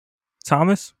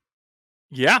Thomas?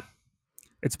 Yeah.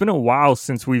 It's been a while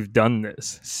since we've done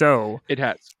this. So It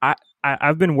has.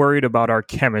 I've been worried about our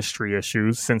chemistry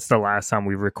issues since the last time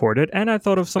we recorded, and I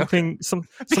thought of something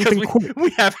something cool.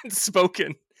 We haven't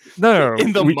spoken No,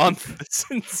 in the month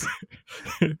since.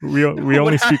 we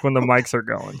only speak when the mics are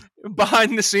going.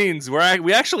 Behind the scenes, where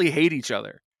we actually hate each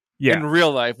other. Yeah. In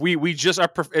real life, we just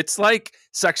are. It's like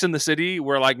Sex in the City,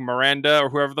 where like Miranda or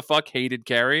whoever the fuck hated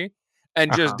Carrie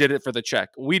and just did it for the check.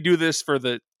 We do this for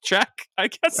the check, I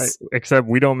guess. Except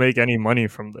we don't make any money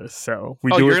from this, so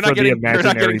we do it for the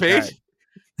imaginary bag.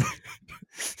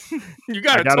 You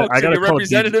gotta talk to your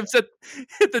representatives at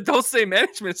the Dulce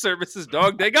Management Services,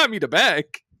 dog. They got me the bag.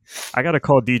 I gotta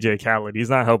call DJ Khaled. He's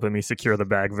not helping me secure the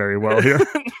bag very well here.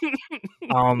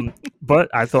 But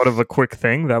I thought of a quick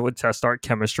thing that would test our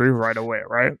chemistry right away,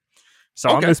 right? So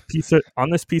on this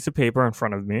piece of paper in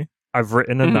front of me, I've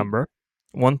written a number,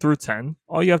 1 through 10.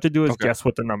 All you have to do is guess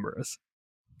what the number is.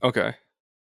 Okay.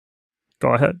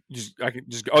 Go ahead. You've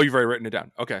already written it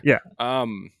down. Okay. Yeah.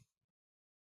 I'm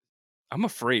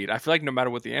afraid. I feel like no matter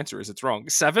what the answer is, it's wrong.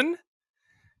 7?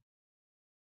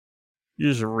 You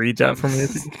just read that for me.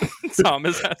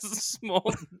 Thomas has a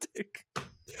small dick.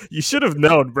 You should have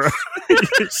known, bro. You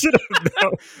should have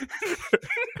known.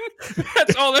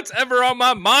 That's all that's ever on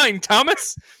my mind,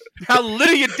 Thomas. How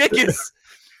little your dick is.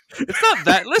 It's not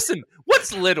that. Listen,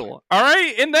 what's little? All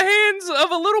right? In the hands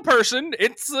of a little person,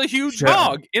 it's a huge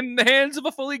hog. In the hands of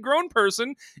a fully grown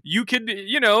person, you could,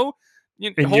 hold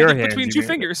it between two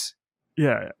fingers.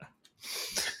 Yeah.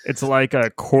 It's like a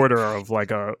quarter of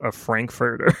like a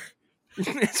Frankfurter.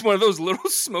 It's one of those little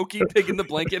smoky pig in the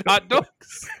blanket hot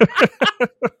dogs.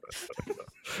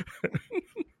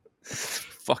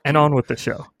 And on with the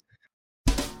show.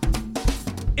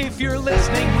 If you're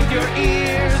listening with your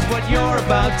ears, what you're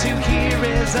about to hear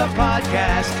is a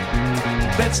podcast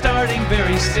that's starting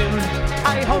very soon.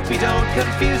 I hope you don't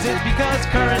confuse it, because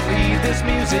currently this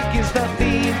music is the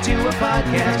theme to a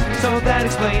podcast. So that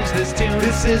explains this tune.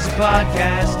 This is a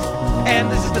podcast,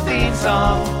 and this is the theme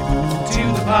song to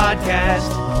the podcast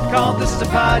called This Is a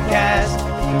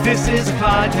Podcast. This is a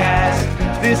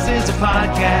podcast. This is a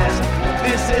podcast.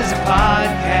 This is a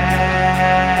podcast.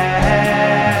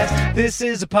 This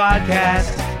is a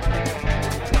podcast.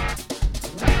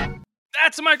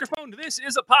 That's a microphone. This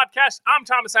is a podcast. I'm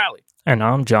Thomas Alley. And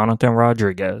I'm Jonathan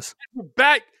Rodriguez. We're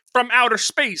back from outer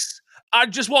space. I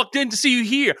just walked in to see you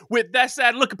here with that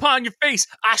sad look upon your face.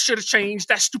 I should have changed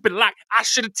that stupid lock. I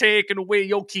should have taken away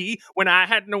your key when I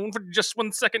had known for just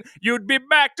 1 second you'd be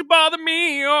back to bother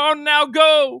me. Oh, now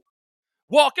go.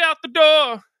 Walk out the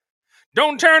door.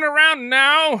 Don't turn around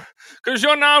now, 'cause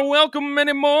you're not welcome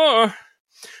anymore.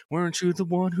 Weren't you the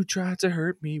one who tried to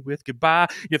hurt me with goodbye?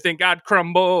 You think I'd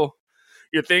crumble?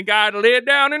 You think I'd lay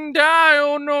down and die?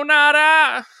 Oh, no, not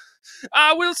I.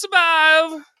 I will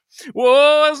survive.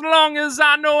 Whoa, as long as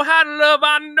I know how to love,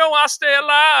 I know I'll stay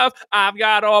alive. I've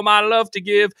got all my love to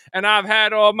give, and I've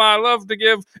had all my love to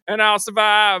give, and I'll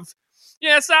survive.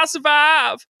 Yes, I'll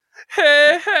survive.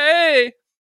 Hey, hey.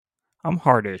 I'm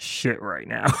hard as shit right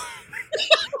now.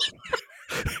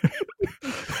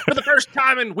 For the first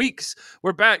time in weeks,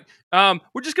 we're back.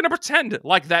 We're just going to pretend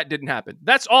like that didn't happen.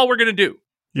 That's all we're going to do.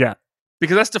 Yeah.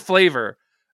 Because that's the flavor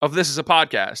of This Is a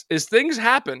Podcast, is things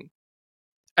happen,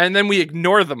 and then we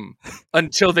ignore them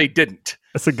until they didn't.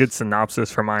 That's a good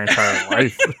synopsis for my entire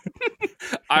life.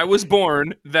 I was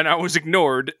born, then I was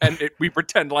ignored, and we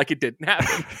pretend like it didn't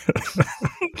happen.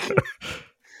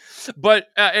 But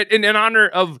in honor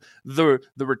of the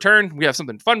return, we have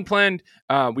something fun planned.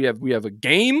 We have a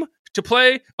game to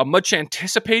play, a much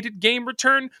anticipated game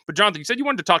return. But Jonathan, you said you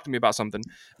wanted to talk to me about something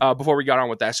before we got on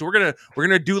with that. So we're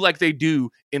gonna do like they do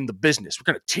in the business.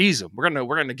 We're gonna tease them. We're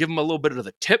gonna give them a little bit of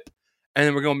the tip, and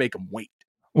then we're gonna make them wait.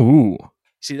 Ooh,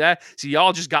 see that? See,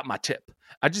 y'all just got my tip.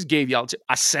 I just gave y'all a tip.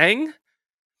 I sang,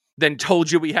 then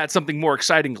told you we had something more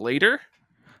exciting later.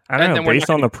 I don't know. Based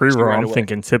on the pre-roll, I'm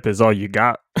thinking tip is all you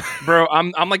got. Bro,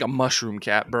 I'm like a mushroom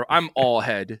cat, bro. I'm all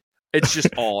head. It's just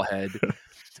all head.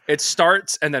 It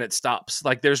starts and then it stops.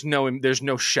 Like there's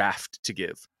no shaft to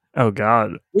give. Oh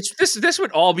God. Which this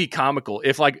would all be comical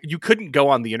if like you couldn't go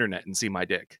on the internet and see my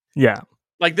dick. Yeah.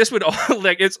 Like this would all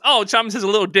like it's Thomas has a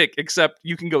little dick, except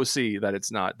you can go see that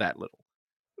it's not that little.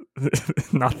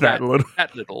 Not that little.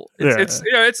 That little. It's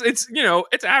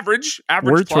average.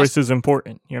 Word plus. Choice is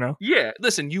important, Yeah.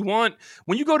 Listen,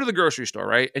 when you go to the grocery store,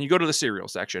 right, and you go to the cereal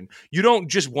section, you don't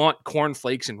just want Corn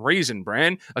Flakes and Raisin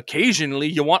Bran. Occasionally,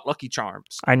 you want Lucky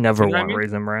Charms. I never want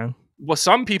Raisin Bran. Well,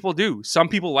 some people do. Some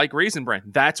people like Raisin Bran.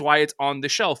 That's why it's on the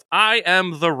shelf. I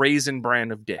am the Raisin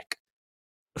Bran of dick.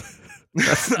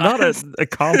 That's not a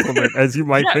compliment as you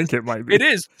might think it might be. It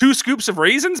is 2 scoops of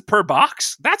raisins per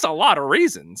box. That's a lot of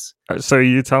raisins. So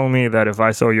you telling me that if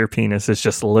I saw your penis, it's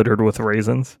just littered with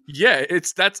raisins? Yeah,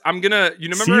 I'm gonna. You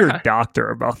remember? See your doctor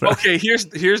about that. Okay,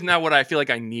 here's now what I feel like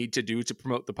I need to do to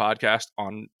promote the podcast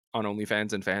on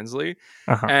OnlyFans and Fansly,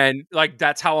 and like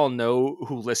that's how I'll know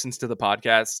who listens to the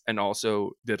podcast and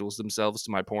also diddles themselves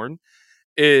to my porn.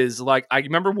 Is like I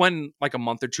remember when like a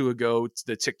month or two ago,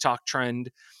 the TikTok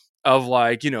trend of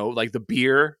like, you know, like the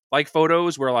beer like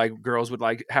photos where like girls would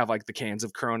like have like the cans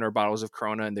of Corona or bottles of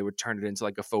Corona and they would turn it into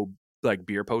like a faux like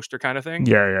beer poster kind of thing.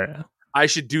 Yeah. I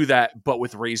should do that, but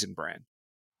with Raisin Bran.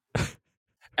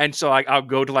 And so like I'll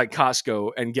go to like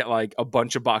Costco and get like a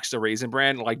bunch of boxes of Raisin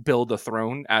Bran, like build a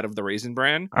throne out of the Raisin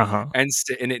Bran and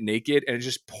sit in it naked and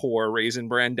just pour Raisin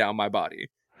Bran down my body.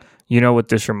 You know what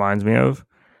this reminds me of?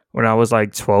 When I was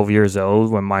like 12 years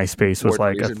old, when MySpace was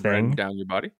like a Raisin Bran thing. Down your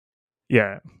body?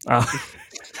 Yeah.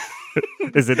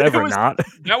 Is it ever not?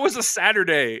 That was a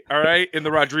Saturday, all right, in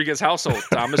the Rodriguez household,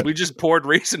 Thomas. We just poured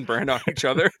Raisin Bran on each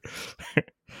other.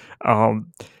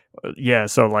 Yeah,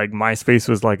 so like MySpace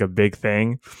was like a big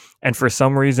thing. And for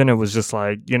some reason it was just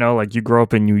like, you know, like you grow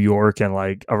up in New York and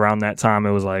like around that time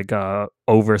it was like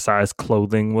oversized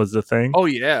clothing was the thing. Oh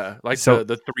yeah, like so,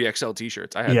 the 3XL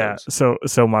t-shirts. I had those.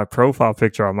 So my profile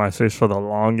picture on MySpace for the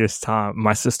longest time,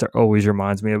 my sister always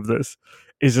reminds me of this.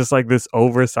 It's just like this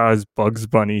oversized Bugs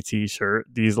Bunny t-shirt,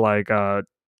 these like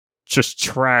just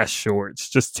trash shorts,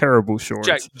 just terrible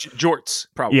shorts. Jorts,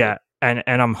 probably. Yeah. And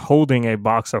I'm holding a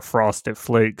box of Frosted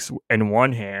Flakes in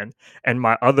one hand, and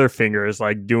my other finger is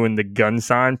like doing the gun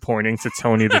sign pointing to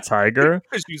Tony the Tiger.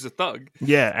 Because he's a thug.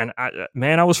 Yeah, and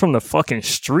I was from the fucking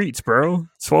streets, bro.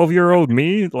 12-year-old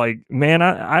me, like, man,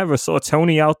 I ever saw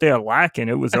Tony out there lacking,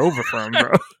 it was over for him,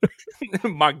 bro.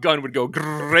 My gun would go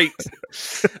great.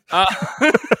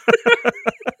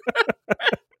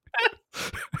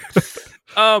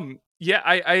 Yeah,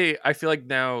 I feel like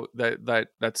now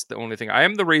that's the only thing. I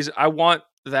am the raisin. I want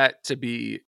that to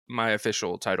be my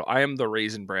official title. I am the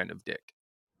Raisin Bran of dick.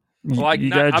 Like, you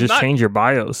gotta just change your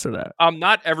bios to that. I'm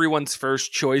not everyone's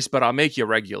first choice, but I'll make you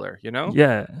regular. You know?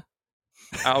 Yeah.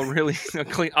 I'll really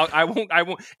clean. I won't.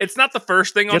 It's not the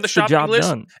first thing on the shopping list.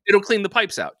 Done. It'll clean the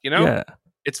pipes out. You know? Yeah.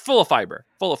 It's full of fiber.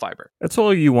 That's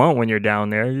all you want when you're down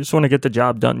there. You just want to get the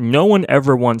job done. No one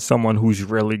ever wants someone who's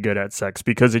really good at sex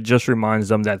because it just reminds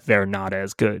them that they're not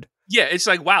as good. Yeah, it's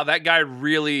like, wow, that guy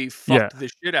really fucked the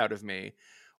shit out of me,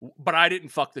 but I didn't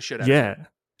fuck the shit out of him. Yeah,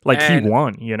 like he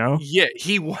won, you know? Yeah,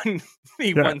 he won.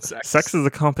 He won sex. Sex is a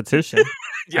competition,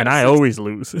 and I always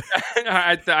lose.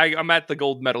 I'm at the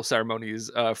gold medal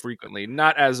ceremonies frequently,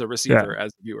 not as a receiver,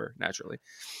 as a viewer, naturally.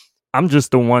 I'm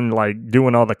just the one like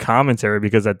doing all the commentary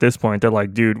because at this point they're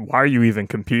like, dude, why are you even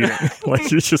competing? Like,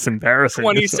 you're just embarrassing.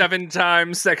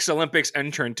 27-time Sex Olympics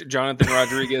entrant Jonathan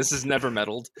Rodriguez has never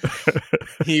medaled.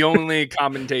 He only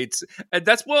commentates.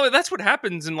 That's what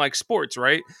happens in like sports,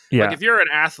 right? Yeah. Like if you're an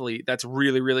athlete that's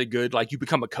really, really good, like you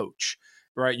become a coach.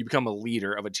 Right, you become a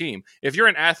leader of a team. If you're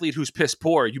an athlete who's piss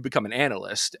poor, you become an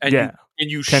analyst, and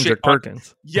you Kendrick shit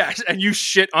Perkins. Yes, and you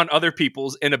shit on other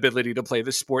people's inability to play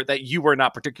the sport that you were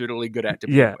not particularly good at to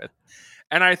begin with.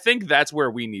 And I think that's where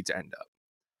we need to end up.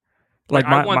 Like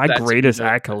my greatest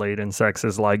accolade in sex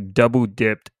is like double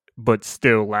dipped, but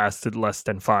still lasted less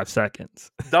than 5 seconds.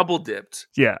 Double dipped.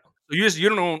 Yeah. You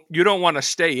don't want to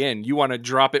stay in. You want to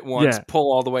drop it once,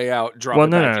 pull all the way out, drop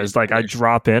it back in. No. It's like I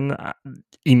drop in,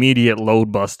 immediate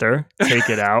load buster, take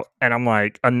it out, and I'm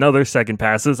like, another second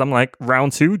passes. I'm like,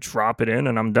 round 2, drop it in,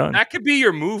 and I'm done. That could be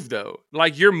your move, though.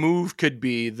 Like your move could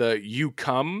be you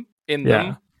come in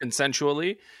them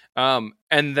consensually, and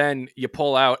then you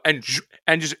pull out and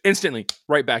just instantly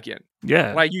right back in.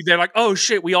 Yeah, like they're like, oh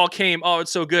shit, we all came. Oh,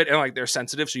 it's so good, and like they're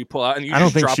sensitive, so you pull out and you. I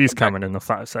don't think she's coming in the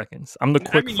 5 seconds. I'm the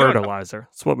quick fertilizer.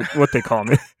 That's what they call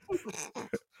me.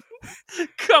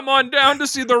 Come on down to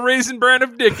see the Raisin Bran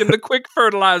of dick and the quick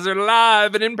fertilizer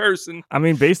live and in person. I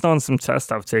mean, based on some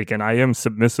tests I've taken, I am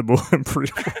submissive and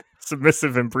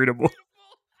breedable.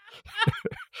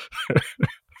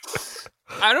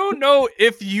 I don't know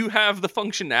if you have the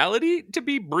functionality to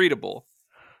be breedable.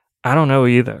 I don't know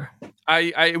either.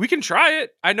 We can try it.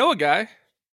 I know a guy.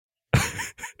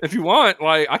 If you want,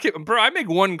 like I make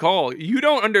one call. You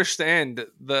don't understand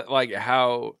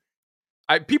how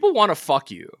people want to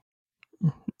fuck you.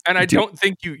 And I don't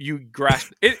think you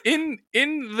grasp it in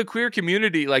the queer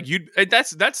community. Like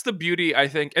that's the beauty, I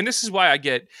think. And this is why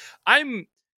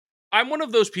I'm one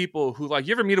of those people who, like,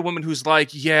 you ever meet a woman who's like,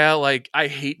 yeah, like I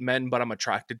hate men, but I'm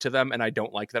attracted to them, and I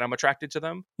don't like that I'm attracted to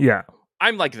them. Yeah.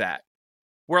 I'm like that.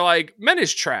 Where like men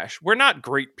is trash. We're not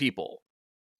great people,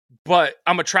 but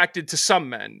I'm attracted to some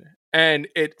men. And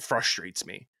it frustrates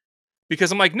me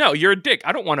because I'm like, no, you're a dick.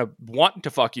 I don't want to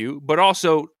fuck you, but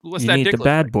also what's You that need dick the look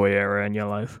bad like? boy era in your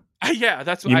life. Yeah,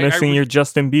 that's what You're missing your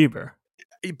Justin Bieber.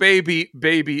 baby.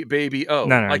 Oh,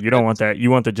 No, like you don't want that.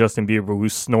 You want the Justin Bieber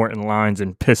who's snorting lines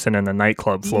and pissing in the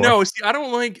nightclub floor. No, see, I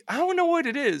don't know what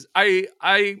it is. I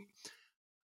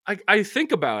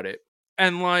think about it,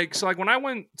 and like, so like when I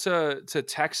went to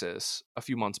Texas a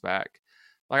few months back,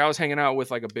 like I was hanging out with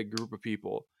like a big group of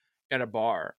people at a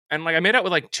bar, and like I made out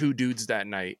with like 2 dudes that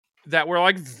night that were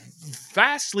like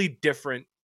vastly different,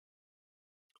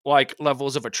 like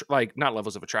levels of like not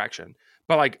levels of attraction,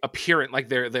 but like appearance, like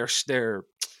their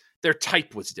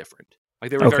type was different.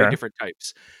 Like they were very different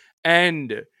types,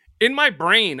 and in my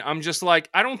brain, I'm just like,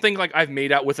 I don't think like I've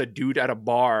made out with a dude at a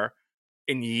bar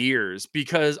in years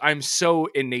because I'm so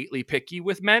innately picky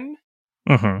with men.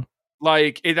 Mm-hmm.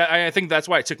 Like, I think that's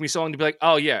why it took me so long to be like,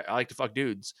 oh yeah, I like to fuck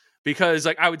dudes. Because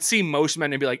like I would see most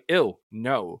men and be like, ew,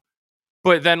 no.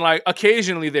 But then like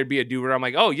occasionally there'd be a dude where I'm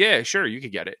like, oh yeah, sure, you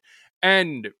could get it.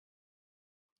 And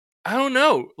I don't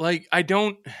know. Like I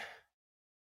don't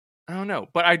know.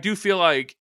 But I do feel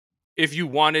like if you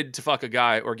wanted to fuck a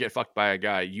guy or get fucked by a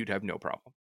guy, you'd have no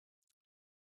problem.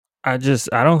 I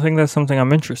don't think that's something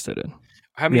I'm interested in.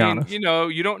 I mean, you know,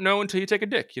 you don't know until you take a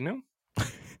dick, you know?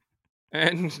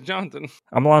 And Jonathan,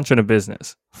 I'm launching a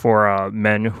business for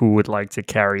men who would like to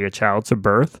carry a child to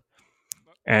birth.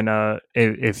 And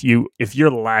if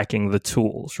you're lacking the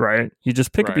tools, right? You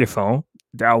just pick up your phone,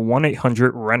 dial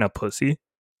 1-800-RENT-A-PUSSY.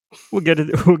 We'll get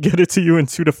it to you in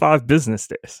 2 to 5 business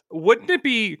days. Wouldn't it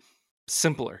be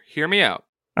simpler? Hear me out.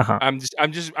 Uh-huh. I'm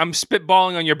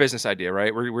spitballing on your business idea,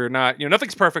 right? We're not, you know,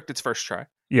 nothing's perfect. It's first try.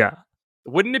 Yeah.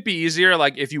 Wouldn't it be easier,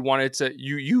 like, if you wanted to,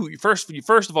 you first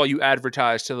of all, you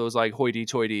advertise to those like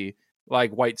hoity-toity,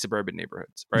 like white suburban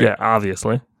neighborhoods, right? Yeah,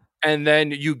 obviously. And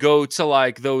then you go to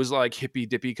like those like hippy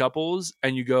dippy couples,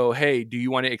 and you go, "Hey, do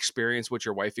you want to experience what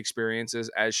your wife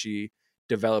experiences as she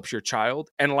develops your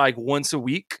child?" And like once a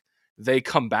week, they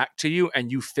come back to you,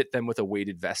 and you fit them with a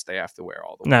weighted vest they have to wear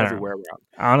all the way everywhere around.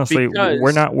 Honestly,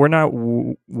 we're not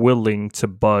willing to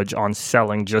budge on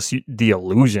selling just the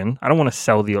illusion. I don't want to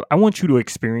sell I want you to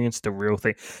experience the real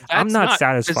thing. I'm not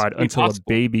satisfied until a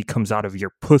baby comes out of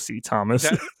your pussy, Thomas.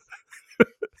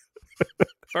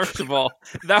 First of all,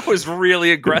 that was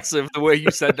really aggressive the way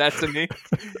you said that to me,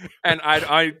 and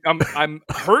I'm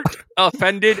hurt,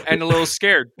 offended, and a little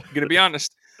scared. I'm gonna be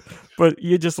honest, but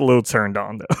you're just a little turned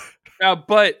on though.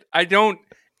 But I don't.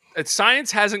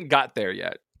 Science hasn't got there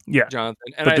yet. Yeah,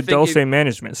 Jonathan. And but the Dulce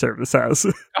Management Service has.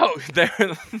 Oh,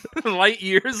 they're light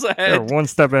years ahead. They're one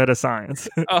step ahead of science.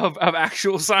 of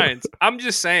actual science. I'm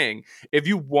just saying, if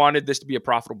you wanted this to be a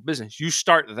profitable business, you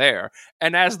start there.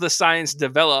 And as the science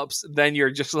develops, then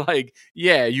you're just like,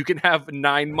 yeah, you can have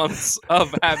 9 months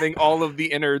of having all of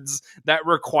the innards that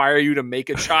require you to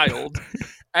make a child.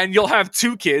 And you'll have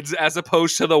 2 kids as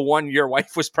opposed to the one your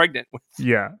wife was pregnant with.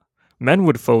 Yeah. Men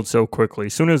would fold so quickly.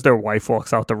 As soon as their wife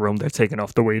walks out the room, they're taking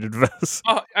off the weighted vest.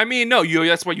 I mean, no,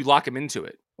 that's why you lock them into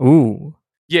it. Ooh.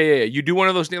 Yeah. You do one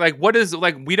of those things. Like, what is,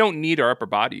 like, we don't need our upper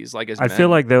bodies. Like, as I men. feel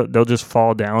like they'll just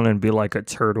fall down and be like a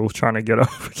turtle trying to get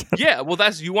up again. Yeah, well,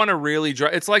 you want to really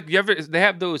drive. It's like, they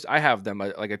have those, I have them,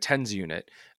 like a TENS unit,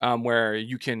 where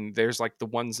there's like the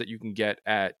ones that you can get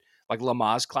at like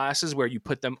Lamaze classes where you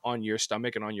put them on your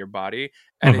stomach and on your body,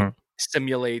 and it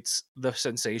simulates the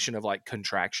sensation of like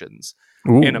contractions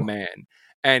in a man.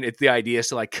 And the idea is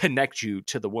to like connect you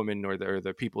to the woman or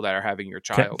the people that are having your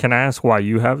child. Can I ask why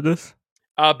you have this?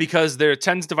 Because their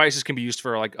TENS devices can be used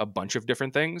for like a bunch of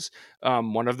different things.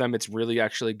 One of them, it's really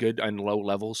actually good on low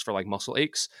levels for like muscle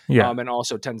aches. Yeah. And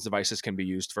also TENS devices can be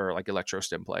used for like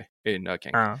electrostim play in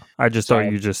kink. I just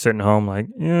thought you just sitting home like,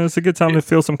 yeah, it's a good time to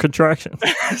feel some contractions.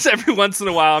 Every once in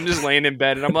a while, I'm just laying in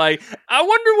bed and I'm like, I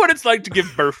wonder what it's like to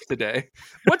give birth today.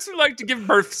 What's it like to give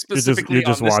birth specifically? You're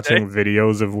just watching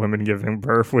videos of women giving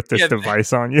birth with this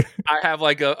device on you. I have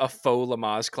like a faux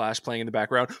Lamaze class playing in the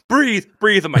background. Breathe.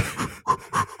 I'm like...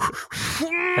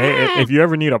 Hey, if you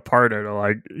ever need a partner to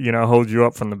like, hold you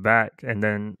up from the back and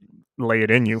then lay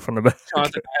it in you from the back.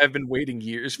 Jonathan, I have been waiting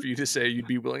years for you to say you'd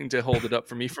be willing to hold it up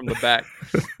for me from the back.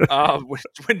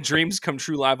 When dreams come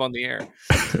true live on the air.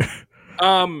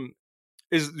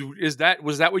 Was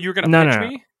that what you were going to pitch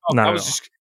me? No, I was just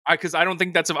because I don't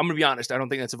think I'm going to be honest. I don't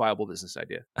think that's a viable business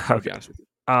idea. To be honest with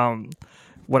you.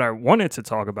 What I wanted to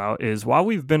talk about is while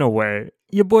we've been away,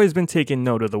 your boy's been taking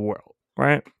note of the world,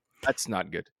 right? That's not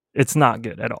good. It's not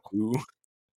good at all. Ooh.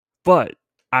 But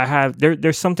I have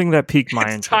there's something that piqued my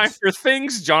It's time interest. for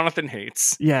things Jonathan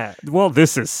hates. Yeah. Well,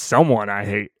 this is someone I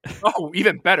hate. Oh,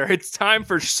 even better. It's time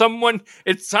for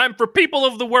people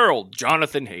of the world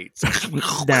Jonathan hates.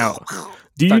 Now,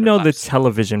 do you know the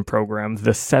television program,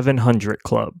 The 700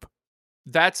 Club?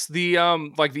 That's the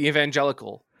like the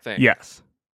evangelical thing. Yes.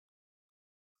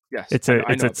 Yes. It's a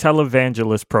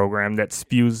televangelist program that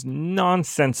spews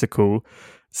nonsensical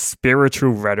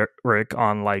spiritual rhetoric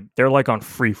on they're like on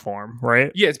Freeform,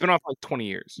 right? Yeah, it's been on for like 20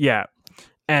 years. Yeah.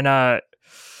 And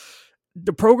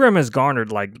the program has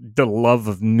garnered like the love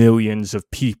of millions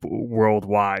of people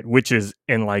worldwide, which is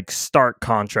in like stark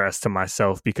contrast to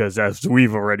myself because, as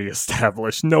we've already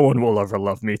established, no one will ever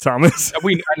love me, Thomas.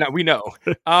 We know.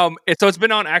 So it's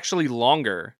been on actually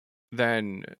longer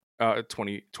than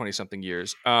 20 something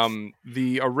years.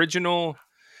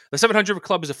 The 700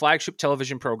 Club is a flagship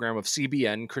television program of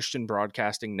CBN, Christian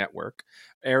Broadcasting Network,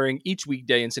 airing each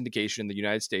weekday in syndication in the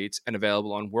United States and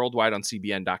available worldwide on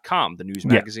CBN.com. The news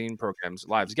magazine, programs,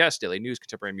 lives, guests, daily news,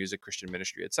 contemporary music, Christian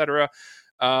ministry, etc.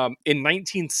 In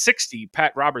 1960,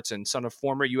 Pat Robertson, son of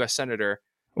former U.S. Senator,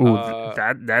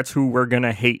 that's who we're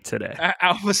gonna hate today.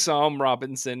 Alpha Psalm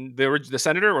Robinson, the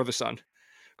senator or the son,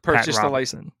 purchased the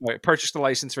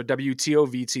license for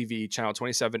WTOV-TV Channel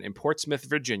 27 in Portsmouth,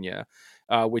 Virginia,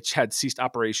 which had ceased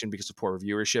operation because of poor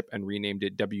viewership, and renamed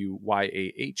it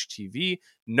WYAH-TV,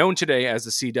 known today as the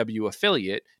CW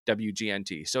affiliate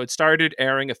WGNT. So it started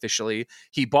airing officially.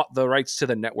 He bought the rights to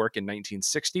the network in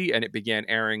 1960, and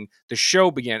the show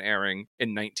began airing in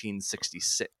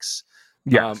 1966.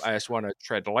 Yes. I just want to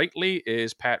tread lightly.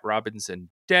 Is Pat Robinson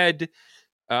dead?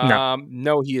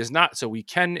 No, he is not. So we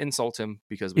can insult him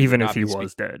because even if he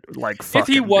was dead, if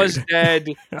he was dead,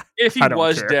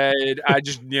 I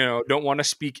just don't want to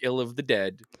speak ill of the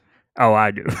dead. Oh,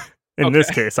 I do. In this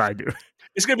case, I do.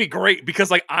 It's gonna be great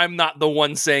because I'm not the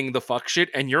one saying the fuck shit,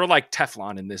 and you're like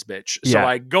Teflon in this bitch.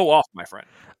 So go off, my friend.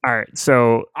 All right,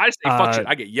 so I say fuck shit,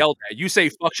 I get yelled at. You say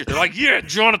fuck shit, they're like, yeah,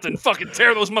 Jonathan, fucking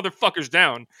tear those motherfuckers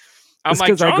down. I'm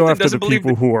like, Jonathan I go after the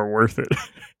people who are worth it.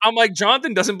 I'm like,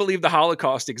 Jonathan doesn't believe the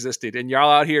Holocaust existed, and y'all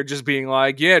out here just being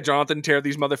like, yeah, Jonathan, tear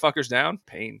these motherfuckers down.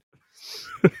 Pain.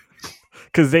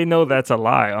 Because they know that's a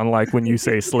lie. Unlike when you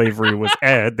say slavery was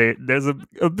there's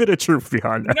a bit of truth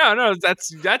behind that. No,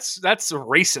 that's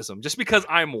racism. Just because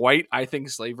I'm white, I think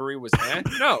slavery was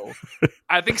No,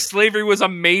 I think slavery was a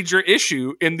major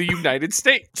issue in the United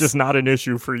States. Just not an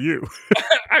issue for you.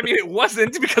 I mean, it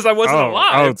wasn't because I wasn't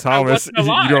alive. Oh, Thomas,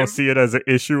 you don't see it as an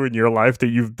issue in your life that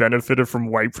you've benefited from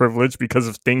white privilege because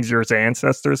of things your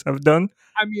ancestors have done?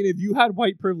 I mean, if you had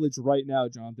white privilege right now,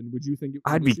 Jonathan, would you think it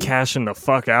was I'd be cashing the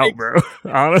fuck out, bro.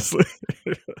 Honestly.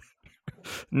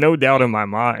 No doubt in my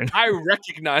mind. I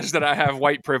recognize that I have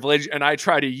white privilege, and I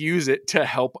try to use it to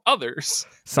help others.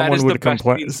 Someone would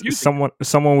complain.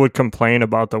 Someone would complain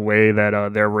about the way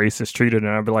that their race is treated,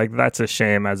 and I'd be like, "That's a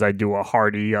shame." As I do a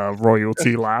hearty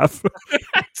royalty laugh.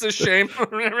 That's a shame.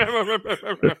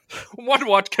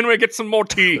 What? Can we get some more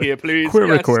tea here, please?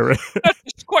 Query.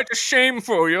 That's quite a shame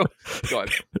for you. Go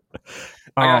ahead.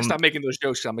 I gotta stop making those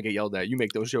jokes. I'm gonna get yelled at. You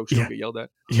make those jokes, you'll get yelled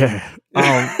at. Yeah.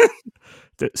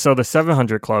 So the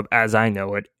 700 Club, as I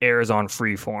know it, airs on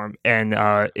Freeform, and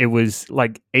it was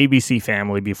like ABC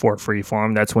Family before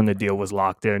Freeform. That's when the deal was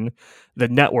locked in. The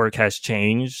network has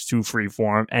changed to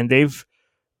Freeform, and they've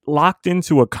locked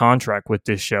into a contract with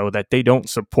this show that they don't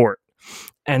support.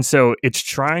 And so it's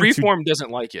trying Freeform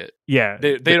doesn't like it. Yeah.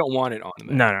 They don't want it on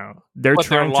them. No. They're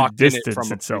trying to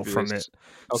distance itself from it.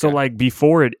 Okay. So like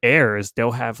before it airs,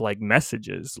 they'll have like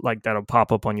messages like that'll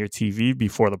pop up on your TV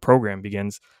before the program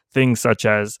begins. Things such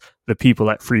as, the people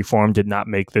at Freeform did not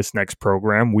make this next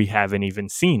program. We haven't even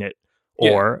seen it.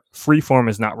 Yeah. Or Freeform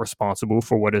is not responsible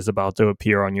for what is about to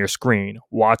appear on your screen.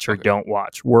 Watch or don't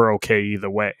watch. We're okay either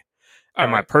way. And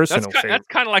my personal favorite. That's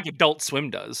kind of like Adult Swim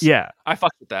does. Yeah. I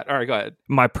fucked with that. All right, go ahead.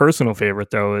 My personal favorite,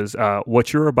 though, is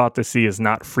what you're about to see is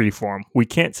not Freeform. We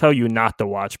can't tell you not to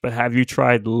watch, but have you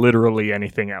tried literally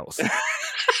anything else?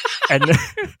 And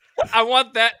I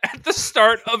want that at the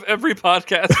start of every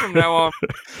podcast from now on.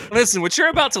 Listen, what you're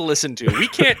about to listen to, we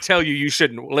can't tell you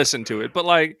shouldn't listen to it, but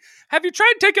like, have you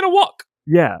tried taking a walk?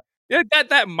 Yeah. Yeah,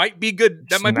 that might be good.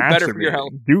 That might be better for your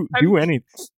health. Do anything.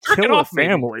 Kill a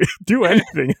family. Do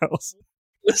anything else.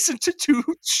 Listen to two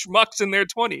schmucks in their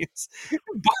 20s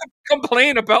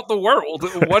complain about the world.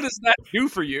 What does that do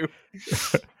for you?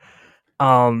 But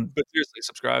seriously,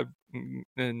 subscribe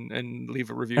and leave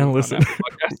a review and listen.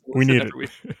 We need it. We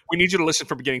need you to listen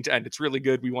from beginning to end. It's really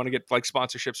good. We want to get like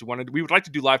sponsorships. We would like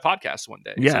to do live podcasts one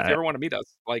day. Yeah. So if you ever want to meet us,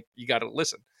 like, you got to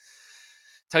listen.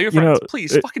 Tell your friends,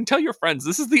 please. Fucking tell your friends.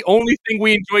 This is the only thing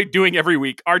we enjoy doing every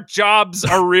week. Our jobs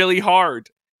are really hard.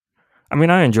 I mean,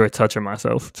 I enjoy touching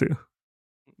myself too.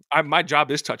 My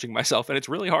job is touching myself, and it's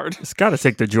really hard. It's got to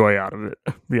take the joy out of it.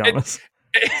 Be honest.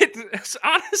 It's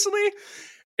honestly,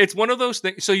 it's one of those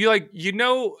things. So you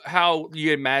know how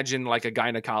you imagine like a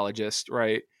gynecologist,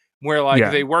 right? Where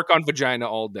like they work on vagina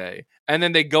all day, and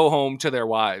then they go home to their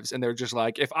wives, and they're just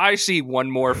like, if I see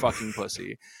one more fucking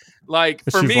pussy, like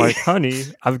for She's me, like, honey,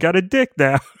 I've got a dick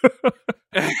now.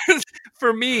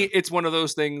 For me, it's one of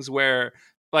those things where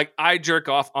like I jerk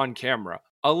off on camera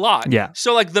a lot. Yeah.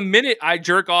 So like the minute I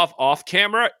jerk off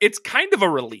camera, it's kind of a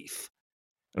relief.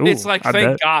 Ooh, it's like, I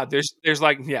thank bet. God there's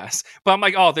like, yes. But I'm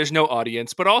like, oh, there's no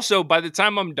audience. But also by the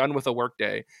time I'm done with a work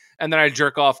day and then I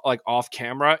jerk off like off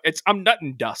camera, I'm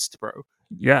nutting dust, bro.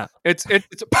 Yeah. It's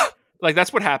like,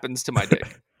 that's what happens to my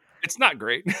dick. It's not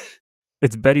great.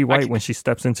 It's Betty White when she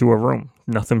steps into a room.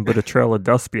 Nothing but a trail of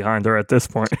dust behind her at this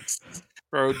point.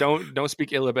 Bro, don't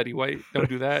speak ill of Betty White. Don't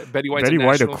do that. Betty White's Betty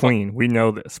White a national queen. We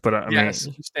know this, but I mean,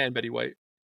 stand Betty White.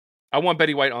 I want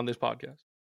Betty White on this podcast.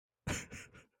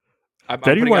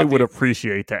 Betty White would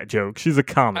appreciate that joke. She's a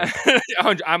comic.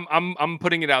 I'm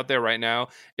putting it out there right now.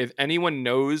 If anyone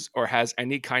knows or has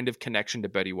any kind of connection to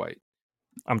Betty White,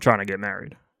 I'm trying to get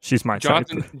married. She's my type.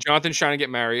 Jonathan's trying to get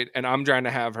married, and I'm trying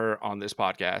to have her on this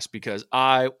podcast because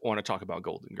I want to talk about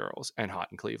Golden Girls and Hot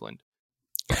in Cleveland.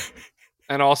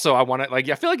 And also, I want to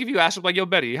I feel like if you ask her, like, yo,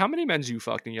 Betty, how many men you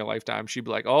fucked in your lifetime? She'd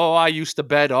be like, oh, I used to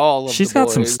bed all of She's the boys.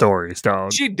 got some stories,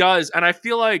 dog. She does, and I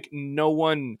feel like no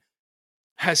one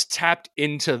has tapped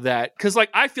into that because, like,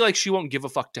 I feel like she won't give a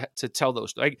fuck to tell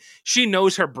those. Like, she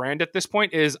knows her brand at this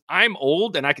point is I'm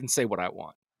old and I can say what I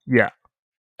want. Yeah.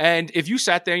 And if you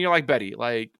sat there and you're like, Betty,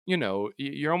 like, you know,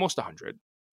 you're almost 100.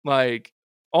 Like,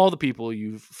 all the people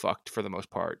you've fucked for the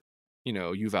most part, you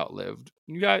know, you've outlived.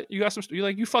 You got some.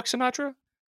 You fuck Sinatra,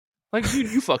 like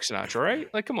you fuck Sinatra,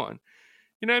 right? Like, come on,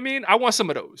 you know what I mean? I want some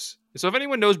of those. So if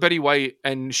anyone knows Betty White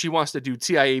and she wants to do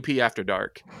TIAP after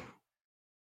dark,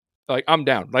 like, I'm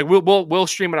down. Like, we'll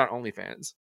stream it on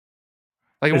OnlyFans.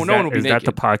 Like, no one will be naked. Is that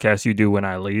the podcast you do when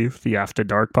I leave? The After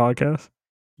Dark podcast?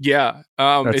 Yeah,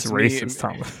 that's it's racist,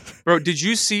 Thomas. Bro, did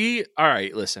you see? All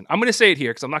right, listen. I'm gonna say it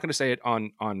here because I'm not gonna say it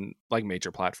on like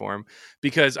major platform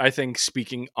because I think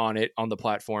speaking on it on the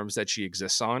platforms that she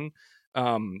exists on,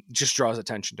 just draws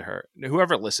attention to her.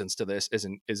 Whoever listens to this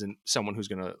isn't someone who's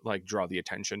gonna like draw the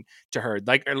attention to her.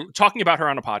 Like, talking about her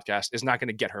on a podcast is not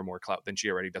gonna get her more clout than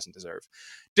she already doesn't deserve.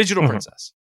 Digital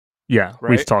Princess. Yeah, right?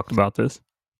 We've talked about this.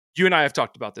 You and I have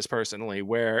talked about this personally,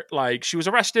 where like she was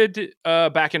arrested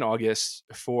back in August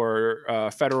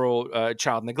for federal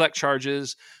child neglect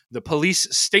charges. The police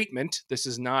statement, this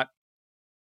is not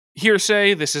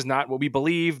hearsay. This is not what we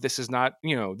believe. This is not,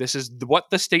 this is what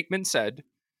the statement said,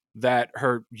 that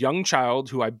her young child,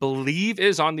 who I believe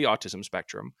is on the autism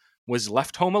spectrum, was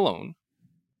left home alone.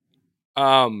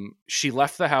 She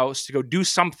left the house to go do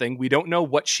something. We don't know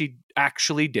what she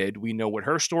actually did. We know what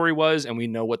her story was, and we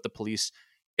know what the police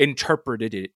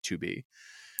interpreted it to be.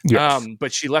 Yes.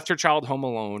 But she left her child home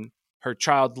alone. Her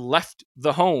child left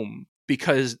the home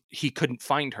because he couldn't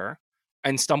find her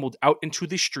and stumbled out into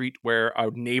the street where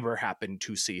a neighbor happened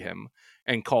to see him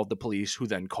and called the police, who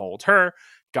then called her,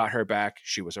 got her back.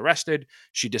 She was arrested.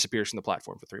 She disappears from the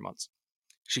platform for 3 months.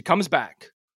 She comes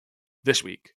back this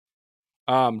week,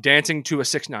 dancing to a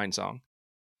 6ix9ine song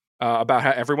about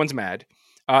how everyone's mad,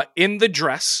 in the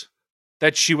dress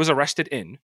that she was arrested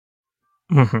in.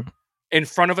 Mm-hmm. In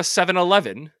front of a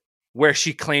 7-Eleven where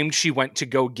she claimed she went to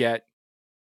go get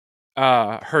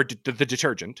the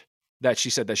detergent that she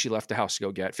said that she left the house to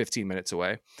go get 15 minutes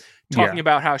away, talking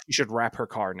about how she should wrap her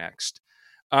car next,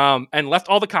 and left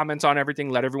all the comments on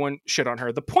everything, let everyone shit on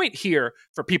her. The point here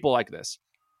for people like this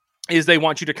is they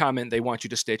want you to comment, they want you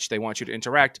to stitch, they want you to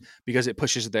interact because it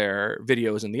pushes their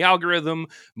videos in the algorithm.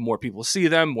 More people see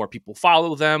them, more people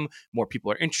follow them, more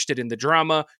people are interested in the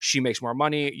drama. She makes more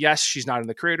money. Yes, she's not in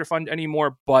the creator fund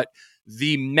anymore, but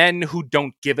the men who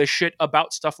don't give a shit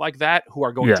about stuff like that, who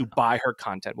are going to buy her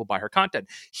content, will buy her content.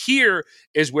 Here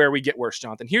is where we get worse,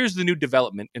 Jonathan. Here's the new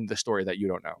development in the story that you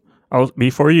don't know. Oh,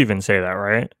 before you even say that,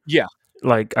 right? Yeah.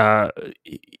 Like,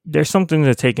 there's something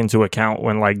to take into account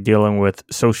when like dealing with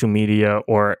social media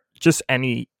or just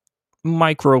any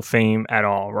micro fame at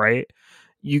all, right?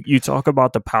 You talk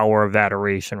about the power of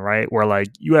adoration, right? Where like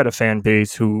you had a fan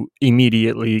base who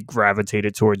immediately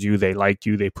gravitated towards you, they liked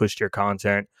you, they pushed your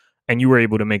content, and you were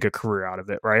able to make a career out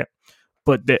of it, right?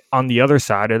 But on the other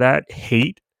side of that,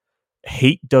 hate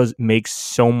does make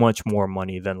so much more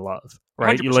money than love,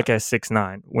 right? 100%. You look at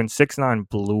 6ix9ine. When 6ix9ine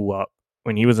blew up,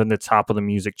 when he was in the top of the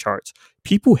music charts,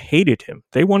 people hated him.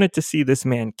 They wanted to see this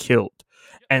man killed.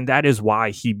 And that is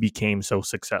why he became so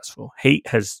successful. Hate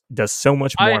does so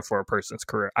much more for a person's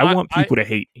career. I want people to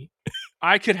hate me.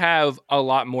 I could have a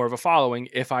lot more of a following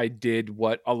if I did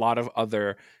what a lot of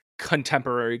other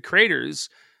contemporary creators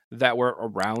that were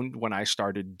around when I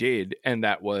started did, and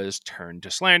that was turn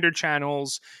to slander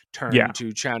channels, turn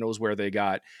to channels where they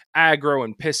got aggro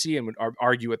and pissy and would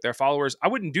argue with their followers. I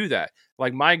wouldn't do that.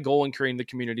 Like, my goal in creating the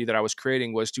community that I was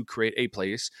creating was to create a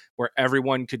place where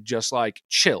everyone could just like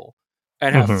chill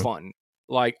and have fun.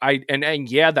 Like, and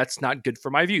yeah, that's not good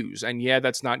for my views, and yeah,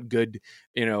 that's not good,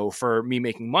 for me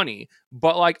making money.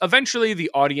 But like, eventually,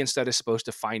 the audience that is supposed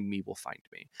to find me will find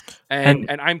me,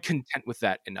 and I'm content with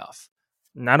that enough.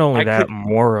 Not only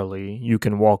morally, you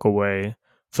can walk away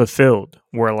fulfilled.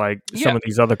 Where like some of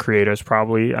these other creators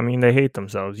probably, I mean, they hate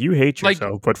themselves. You hate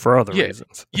yourself, but for other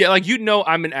reasons. Yeah, like,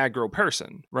 I'm an aggro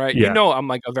person, right? Yeah. I'm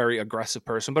like a very aggressive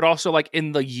person, but also like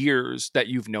in the years that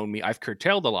you've known me, I've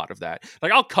curtailed a lot of that.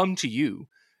 Like, I'll come to you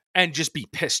and just be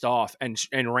pissed off and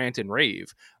rant and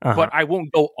rave, but I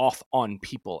won't go off on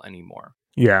people anymore.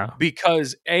 Yeah,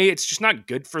 because it's just not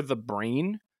good for the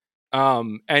brain.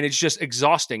 And it's just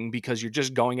exhausting because you're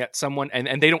just going at someone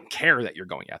and they don't care that you're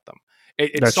going at them.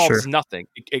 It solves nothing.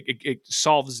 It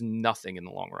solves nothing in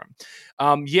the long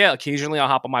run. Occasionally I'll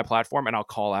hop on my platform and I'll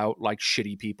call out like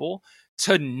shitty people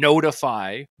to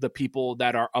notify the people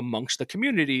that are amongst the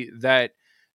community that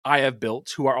I have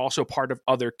built, who are also part of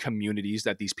other communities,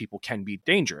 that these people can be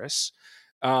dangerous.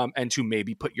 And to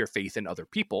maybe put your faith in other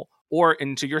people or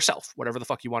into yourself, whatever the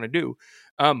fuck you want to do.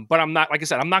 But I'm not, like I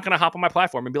said, I'm not going to hop on my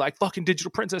platform and be like, fucking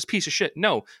Digital Princess piece of shit.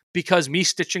 No, because me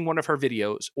stitching one of her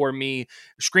videos or me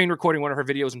screen recording one of her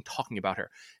videos and talking about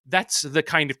her, that's the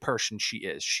kind of person she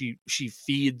is. She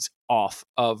feeds off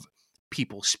of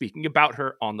people speaking about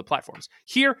her on the platforms.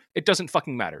 Here, it doesn't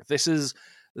fucking matter. This is,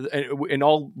 in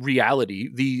all reality,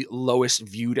 the lowest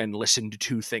viewed and listened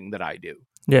to thing that I do.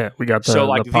 Yeah, we got the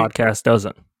podcast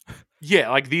doesn't. Yeah,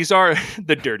 like, these are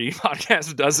the dirty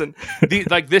podcast doesn't.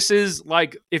 This is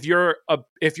like, if you're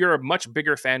a much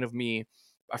bigger fan of me,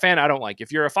 a fan I don't like,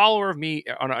 if you're a follower of me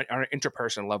on an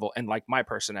interpersonal level and like my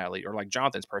personality or like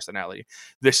Jonathan's personality,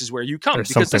 this is where you come. There's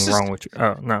something wrong with you.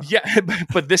 Oh no. Yeah,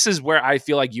 but this is where I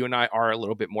feel like you and I are a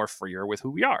little bit more freer with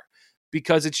who we are,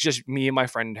 because it's just me and my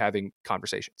friend having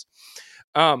conversations.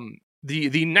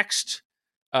 The next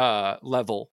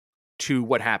level to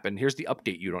what happened. Here's the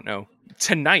update you don't know.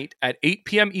 Tonight at 8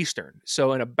 p.m. Eastern,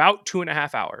 so in about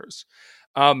 2.5 hours,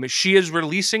 she is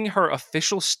releasing her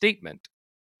official statement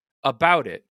about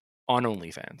it on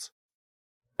OnlyFans.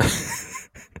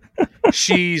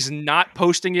 She's not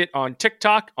posting it on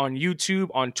TikTok, on YouTube,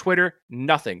 on Twitter,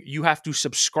 nothing. You have to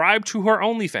subscribe to her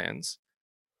OnlyFans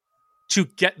to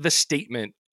get the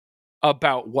statement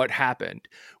about what happened,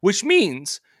 which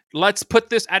means, let's put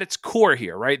this at its core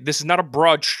here, right? This is not a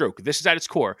broad stroke. This is at its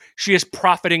core. She is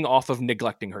profiting off of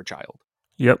neglecting her child.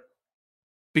 Yep.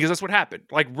 Because that's what happened.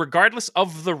 Like, regardless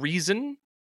of the reason,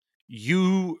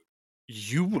 you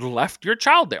left your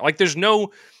child there. Like, there's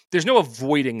no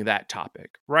avoiding that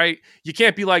topic, right? You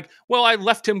can't be like, well, I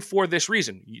left him for this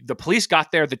reason. The police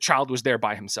got there. The child was there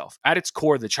by himself. At its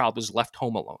core, the child was left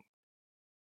home alone.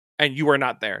 And you were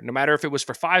not there. No matter if it was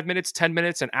for 5 minutes, 10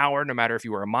 minutes, an hour, no matter if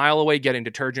you were a mile away getting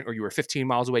detergent or you were 15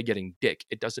 miles away getting dick,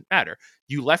 it doesn't matter.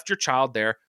 You left your child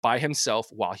there by himself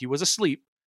while he was asleep,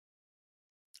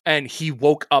 and he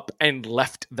woke up and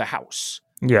left the house.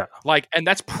 Yeah. Like, and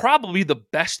that's probably the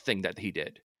best thing that he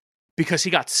did, because he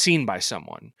got seen by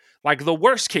someone. Like, the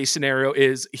worst case scenario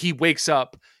is he wakes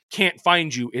up, can't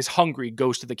find you, is hungry,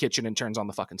 goes to the kitchen and turns on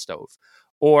the fucking stove,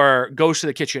 or goes to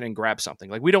the kitchen and grabs something.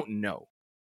 Like, we don't know.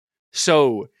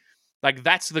 So, like,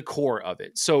 that's the core of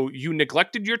it. So you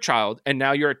neglected your child, and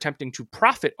now you're attempting to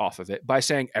profit off of it by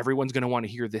saying everyone's going to want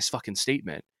to hear this fucking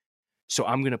statement. So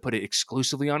I'm going to put it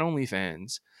exclusively on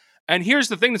OnlyFans. And here's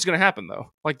the thing that's going to happen,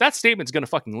 though. Like, that statement's going to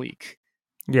fucking leak.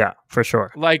 Yeah, for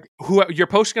sure. Like, who you're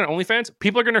posting on OnlyFans,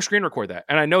 people are going to screen record that.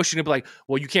 And I know she's going to be like,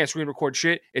 well, you can't screen record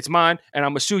shit. It's mine, and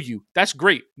I'm going to sue you. That's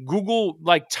great. Google,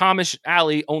 like, Thomas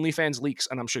Alley OnlyFans leaks,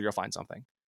 and I'm sure you'll find something.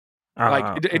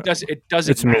 Like, it doesn't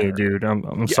it's matter. Me, dude.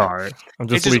 I'm sorry. I'm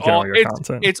just leaking all your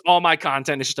content. It's all my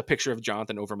content. It's just a picture of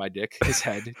Jonathan over my dick, his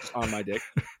head on my dick.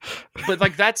 But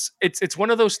like, it's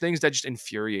one of those things that just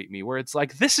infuriate me, where it's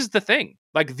like, this is the thing.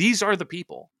 Like, these are the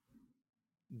people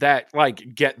that like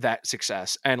get that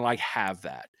success and like have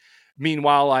that.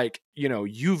 Meanwhile, like,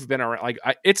 you've been around, like,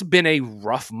 it's been a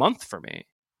rough month for me.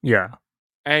 Yeah.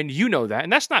 And you know that.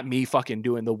 And that's not me fucking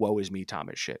doing the woe is me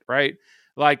Thomas shit, right?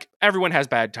 Like, everyone has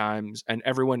bad times and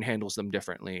everyone handles them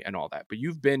differently and all that. But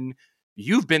you've been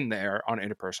you've been there on an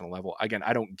interpersonal level. Again,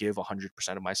 I don't give 100%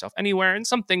 of myself anywhere, and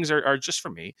some things are just for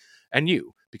me and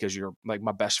you, because you're like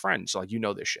my best friend, so like, you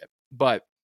know this shit. But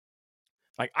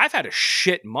like, I've had a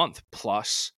shit month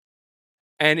plus,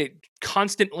 and it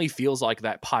constantly feels like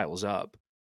that piles up.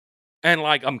 And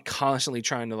like, I'm constantly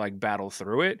trying to like battle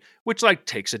through it, which like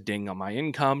takes a ding on my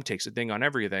income, takes a ding on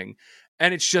everything.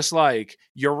 And it's just like,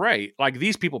 you're right. Like,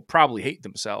 these people probably hate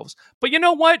themselves. But you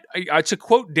know what? To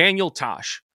quote Daniel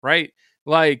Tosh, right?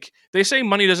 Like, they say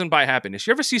money doesn't buy happiness.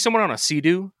 You ever see someone on a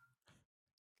Sea-Doo?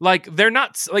 Like, they're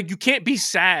not, like, you can't be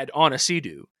sad on a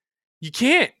Sea-Doo. You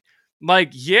can't. Like,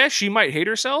 yeah, she might hate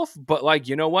herself, but like,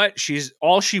 you know what?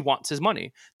 All she wants is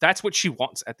money. That's what she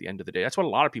wants at the end of the day. That's what a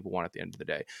lot of people want at the end of the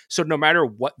day. So no matter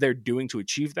what they're doing to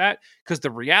achieve that, because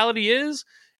the reality is,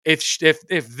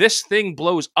 if this thing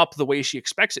blows up the way she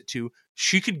expects it to,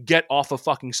 she could get off of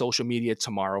fucking social media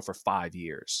tomorrow for 5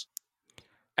 years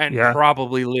and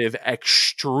probably live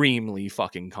extremely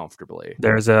fucking comfortably.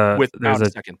 Without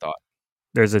a second thought.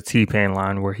 There's a T-Pain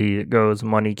line where he goes,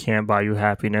 "Money can't buy you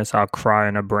happiness. I'll cry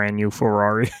in a brand new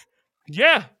Ferrari."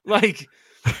 Yeah, like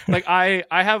I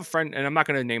have a friend, and I'm not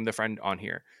going to name the friend on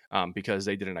here because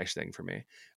they did a nice thing for me.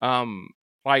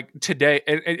 Like today,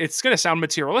 it's going to sound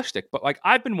materialistic, but like,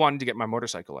 I've been wanting to get my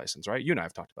motorcycle license, right? You and I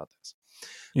have talked about this.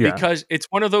 Yeah. Because it's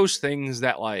one of those things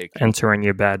that like, entering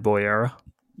your bad boy era.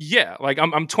 Yeah, like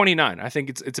I'm 29. I think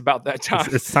it's about that time.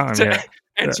 It's time to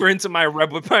enter into my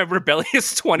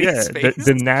rebellious 20s phase.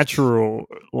 The natural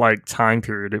like time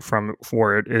period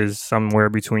for it is somewhere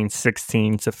between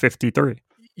 16 to 53.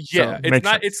 Yeah,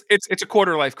 so it's a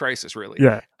quarter life crisis, really.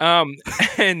 Yeah.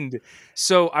 And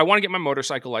so I want to get my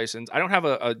motorcycle license. I don't have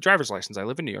a driver's license. I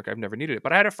live in New York. I've never needed it.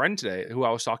 But I had a friend today who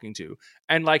I was talking to,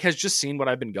 and like, has just seen what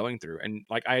I've been going through. And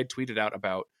like, I had tweeted out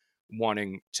about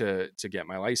wanting to get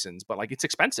my license, but like, it's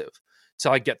expensive to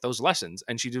like get those lessons.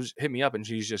 And she just hit me up and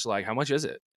she's just like, "How much is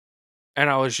it?" And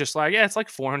I was just like, "Yeah, it's like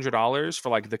 $400 for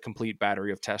like the complete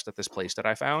battery of test at this place that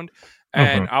I found."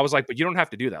 And I was like, "But you don't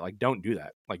have to do that. Like, don't do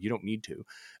that. Like, you don't need to."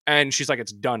 And she's like,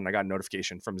 "It's done." I got a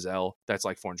notification from Zelle that's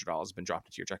like $400 has been dropped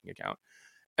into your checking account.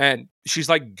 And she's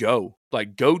like, go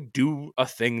do a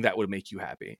thing that would make you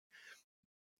happy.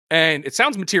 And it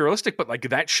sounds materialistic, but like,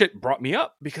 that shit brought me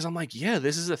up, because I'm like, yeah,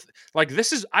 this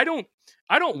is I don't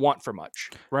want for much,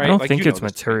 right? I don't like, think it's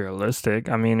materialistic.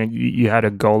 I mean, you had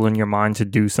a goal in your mind to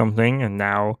do something, and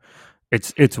now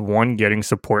it's one, getting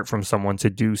support from someone to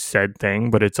do said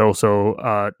thing, but it's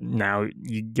also now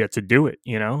you get to do it,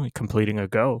 you know, completing a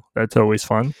goal. That's always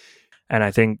fun. And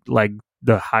I think like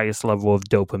the highest level of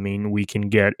dopamine we can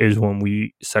get is when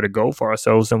we set a goal for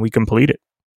ourselves and we complete it.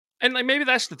 And like, maybe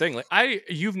that's the thing. Like,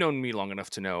 you've known me long enough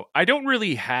to know I don't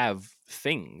really have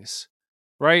things,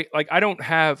 right? Like, I don't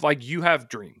have, like, you have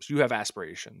dreams, you have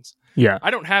aspirations. Yeah.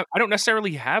 I don't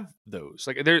necessarily have those.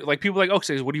 Like, they're like, people like, "Oh,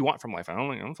 say, what do you want from life?" I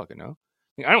don't fucking know.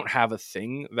 Like, I don't have a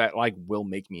thing that like will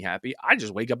make me happy. I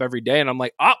just wake up every day and I'm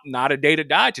like, "Oh, not a day to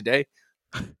die today."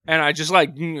 And I just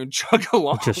like chug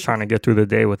along. Just trying to get through the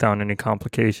day without any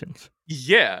complications.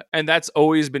 Yeah, and that's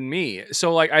always been me.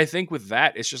 So like, I think with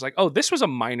that, it's just like, oh, this was a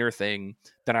minor thing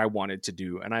that I wanted to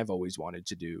do, and I've always wanted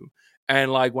to do.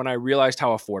 And like, when I realized how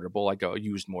affordable like a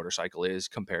used motorcycle is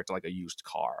compared to like a used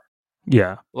car.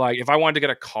 Yeah. Like, if I wanted to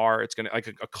get a car, it's gonna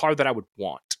like a car that I would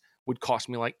want would cost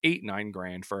me like $8-9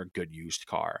 grand for a good used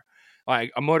car.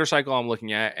 Like, a motorcycle I'm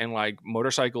looking at, and like,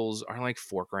 motorcycles are like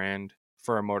 $4 grand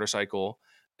for a motorcycle.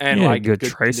 And yeah, like, a good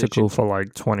tricycle for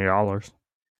like $20.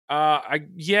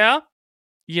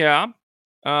 Yeah.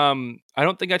 I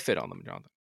don't think I'd fit on them,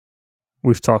 Jonathan.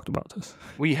 We've talked about this.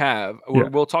 We have. Yeah.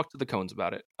 We'll talk to the cones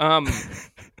about it.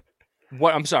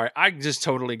 What? I'm sorry. I just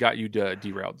totally got you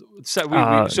derailed. So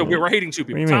we're hating two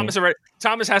people.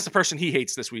 Thomas has the person he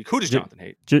hates this week. Who does Jonathan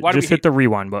hate? Just hit the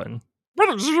rewind button.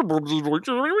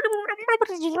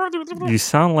 You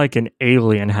sound like an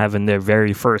alien having their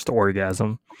very first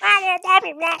orgasm.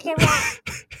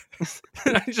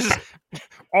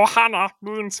 Ohana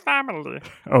means family.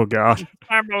 Oh God.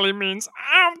 Family means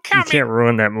I'm coming. You can't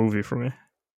ruin that movie for me.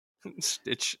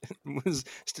 Stitch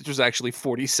was actually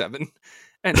 47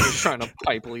 and he was trying to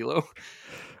pipe Lilo.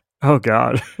 Oh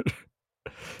God.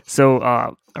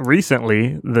 So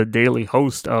recently, the daily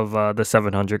host of the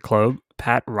 700 Club,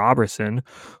 Pat Robertson,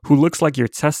 who looks like your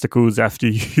testicles after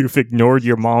you've ignored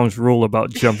your mom's rule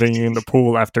about jumping in the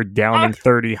pool after downing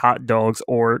 30 hot dogs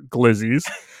or glizzies.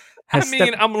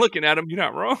 I'm looking at him. You're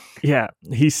not wrong. Yeah,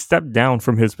 he stepped down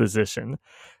from his position.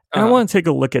 And I want to take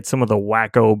a look at some of the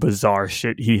wacko, bizarre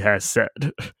shit he has said.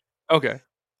 Okay.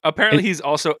 Apparently, he's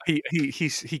also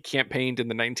he campaigned in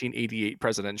the 1988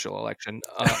 presidential election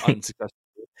unsuccessfully.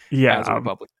 Yeah, as a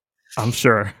Republican. I'm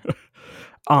sure.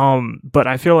 But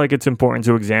I feel like it's important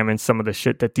to examine some of the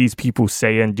shit that these people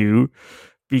say and do,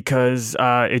 because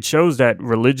it shows that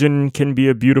religion can be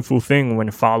a beautiful thing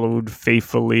when followed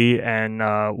faithfully and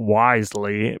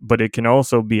wisely, but it can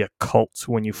also be a cult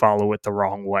when you follow it the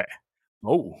wrong way.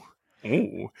 Oh.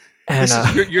 And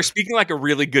You're speaking like a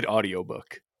really good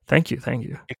audiobook. Thank you.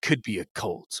 It could be a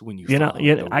cult when you know, follow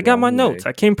it I got my way. notes.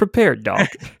 I came prepared, dog.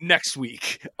 Next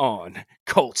week on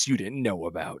cults you didn't know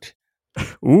about.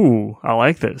 Ooh, I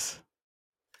like this.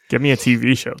 Give me a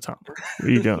TV show, Tom. What are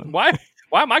you doing? Why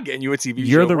am I getting you a TV show?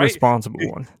 You're the responsible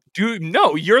one.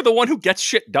 No, you're the one who gets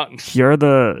shit done. You're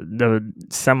the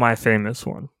semi-famous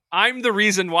one. I'm the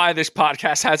reason why this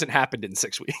podcast hasn't happened in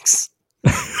 6 weeks.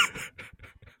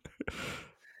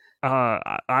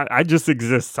 I just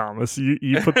exist, Thomas. You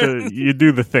you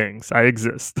do the things. I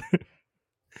exist.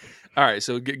 All right,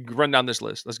 so run down this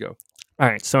list. Let's go. All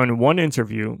right, so in one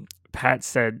interview, Pat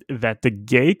said that the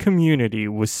gay community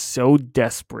was so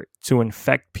desperate to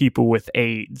infect people with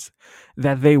AIDS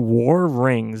that they wore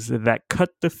rings that cut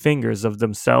the fingers of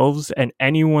themselves and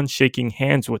anyone shaking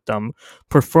hands with them,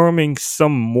 performing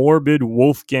some morbid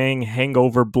Wolfgang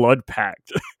hangover blood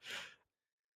pact.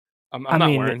 I'm not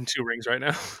wearing 2 rings right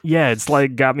now. Yeah, it's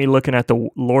like got me looking at the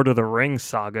Lord of the Rings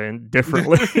saga and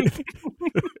differently.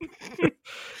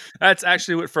 That's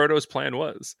actually what Frodo's plan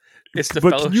was. It's the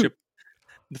Fellowship.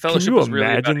 The Fellowship was really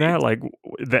imagine that? AIDS. Like,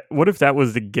 what if that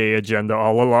was the gay agenda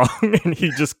all along, and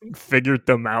he just figured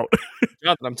them out?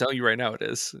 Jonathan, I'm telling you right now, it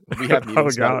is. We have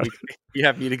meetings about it weekly. We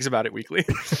have meetings about it weekly.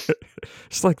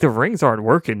 It's like the rings aren't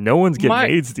working. No one's getting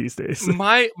AIDS these days.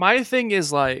 My thing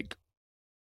is like,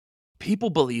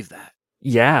 people believe that.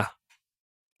 Yeah.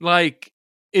 Like,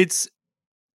 it's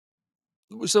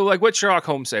so like what Sherlock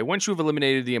Holmes say, once you've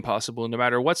eliminated the impossible, no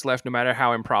matter what's left, no matter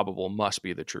how improbable, must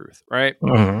be the truth, right?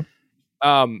 Mm-hmm.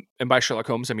 And by Sherlock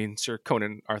Holmes, I mean Sir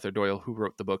Conan Arthur Doyle, who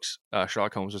wrote the books.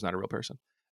 Sherlock Holmes was not a real person.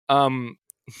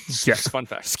 Yes. Fun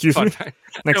fact. Excuse me. Fact.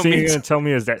 Next thing you're going to tell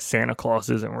me is that Santa Claus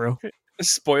isn't real.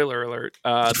 Spoiler alert.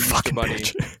 The Easter Bunny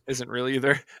bitch. isn't real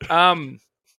either.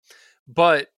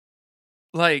 But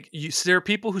like, there are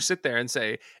people who sit there and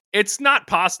say, it's not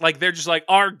possible. Like, they're just like,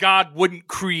 our God wouldn't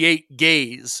create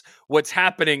gays. What's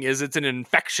happening is it's an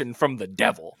infection from the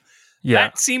devil. Yeah.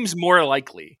 That seems more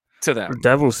likely to them. The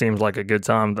devil seems like a good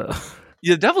time, though.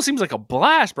 Yeah, the devil seems like a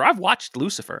blast, bro. I've watched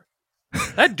Lucifer.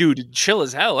 That dude chill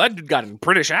as hell. That dude got a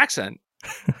British accent.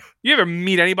 You ever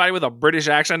meet anybody with a British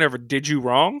accent ever did you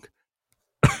wrong?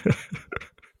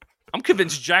 I'm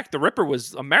convinced Jack the Ripper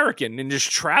was American and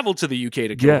just traveled to the UK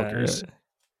to kill hookers. Yeah.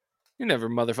 You never,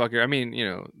 motherfucker. I mean, you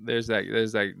know, there's that.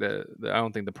 I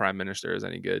don't think the prime minister is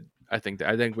any good. I think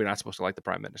we're not supposed to like the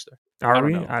prime minister. Are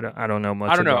we? I don't know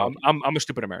much. I don't know. I'm a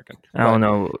stupid American. I don't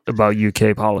know about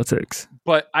UK politics.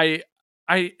 But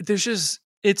there's just,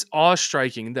 it's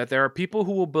awe-striking that there are people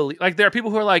who will believe, like, there are people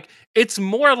who are like, it's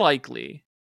more likely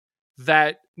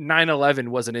that 9/11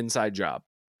 was an inside job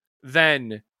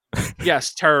than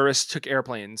yes, terrorists took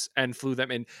airplanes and flew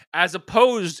them in, as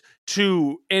opposed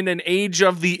to in an age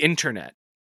of the internet,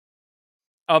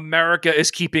 America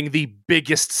is keeping the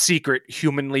biggest secret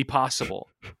humanly possible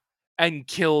and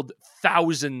killed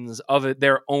thousands of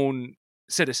their own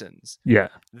citizens. Yeah.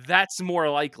 That's more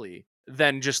likely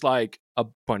than just like a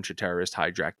bunch of terrorists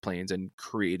hijacked planes and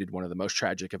created one of the most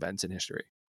tragic events in history.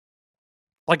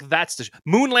 Like, that's the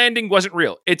moon landing wasn't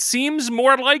real. It seems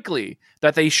more likely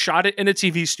that they shot it in a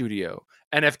TV studio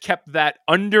and have kept that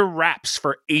under wraps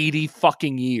for 80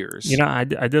 fucking years. You know, I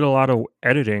did a lot of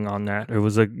editing on that. It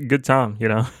was a good time, you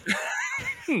know.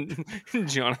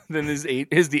 Jonathan is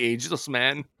the ageless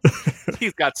man.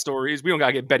 He's got stories. We don't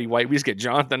gotta get Betty White. We just get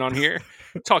Jonathan on here.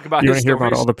 Talk about you his stories. You want to hear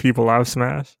about all the people I've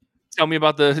smashed? Tell me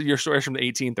about your stories from the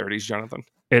 1830s, Jonathan.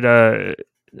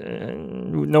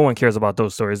 No one cares about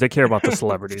those stories. They care about the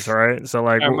celebrities, all right? So,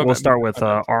 like, we'll start with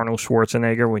Arnold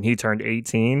Schwarzenegger when he turned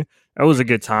 18. That was a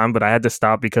good time, but I had to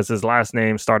stop because his last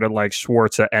name started like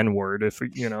Schwarza N-word, if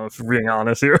we're being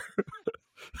honest here.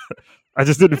 I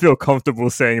just didn't feel comfortable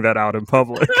saying that out in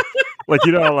public. Like,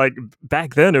 you know, like,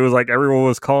 back then, it was like everyone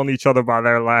was calling each other by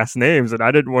their last names, and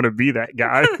I didn't want to be that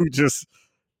guy who just...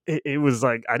 It was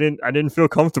like, I didn't feel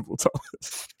comfortable,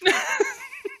 Thomas.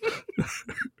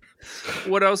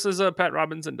 What else has Pat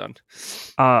Robinson done?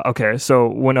 Okay, so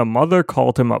when a mother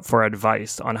called him up for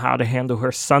advice on how to handle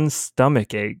her son's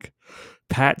stomach ache,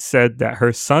 Pat said that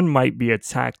her son might be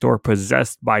attacked or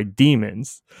possessed by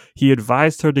demons. He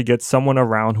advised her to get someone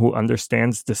around who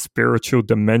understands the spiritual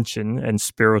dimension and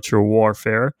spiritual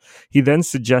warfare. He then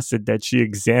suggested that she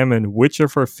examine which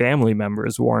of her family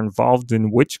members were involved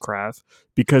in witchcraft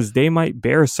because they might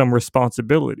bear some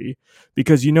responsibility.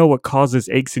 Because you know what causes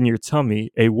aches in your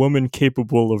tummy? A woman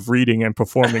capable of reading and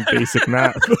performing basic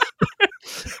math.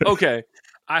 Okay.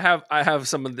 I have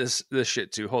some of this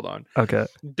shit too. Hold on. Okay.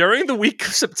 During the week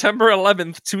of September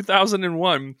 11th,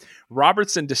 2001,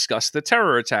 Robertson discussed the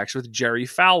terror attacks with Jerry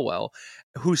Falwell,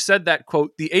 who said that,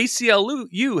 quote, the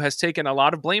ACLU has taken a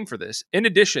lot of blame for this. In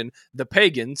addition, the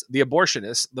pagans, the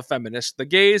abortionists, the feminists, the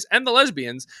gays, and the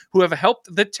lesbians who have helped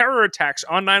the terror attacks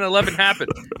on 9/11 happen.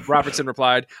 Robertson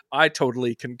replied, I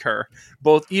totally concur.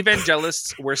 Both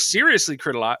evangelists were seriously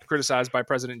criticized by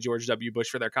President George W. Bush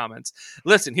for their comments.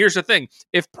 Listen, here's the thing.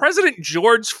 If President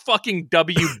George fucking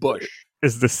W. Bush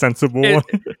is the sensible one,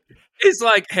 is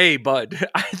like, hey, bud,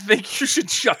 I think you should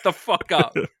shut the fuck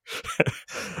up.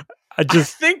 I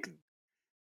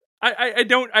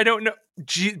don't know.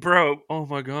 Gee, bro. Oh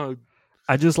my God.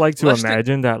 I just like to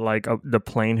imagine that like the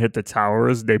plane hit the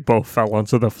towers. They both fell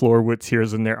onto the floor with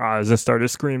tears in their eyes and started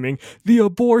screaming, the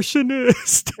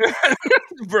abortionist.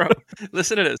 Bro,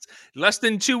 listen to this. Less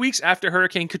than 2 weeks after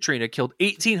Hurricane Katrina killed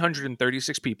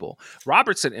 1,836 people,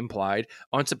 Robertson implied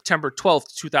on September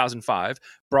 12th, 2005,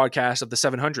 broadcast of the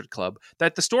 700 Club,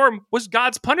 that the storm was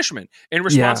God's punishment in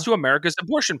response to America's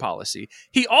abortion policy.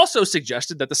 He also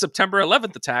suggested that the September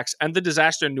 11th attacks and the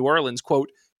disaster in New Orleans, quote,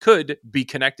 could be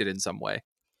connected in some way.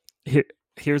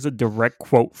 Here's a direct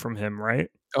quote from him, right?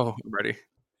 Oh, I'm ready.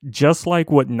 Just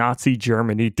like what Nazi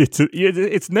Germany did to...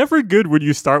 It's never good when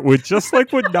you start with just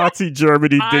like what Nazi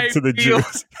Germany did to the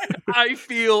Jews. I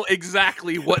feel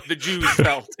exactly what the Jews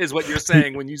felt is what you're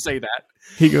saying when you say that.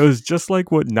 He goes, just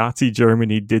like what Nazi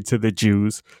Germany did to the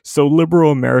Jews, so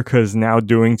liberal America is now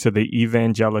doing to the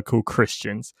evangelical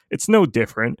Christians. It's no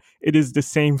different. It is the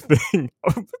same thing.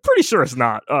 I'm pretty sure it's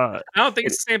not. I don't think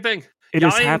it's the same thing. It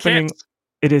is happening...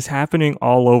 It is happening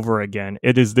all over again.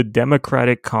 It is the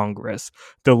Democratic Congress,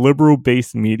 the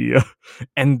liberal-based media,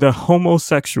 and the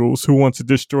homosexuals who want to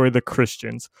destroy the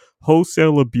Christians,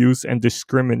 wholesale abuse and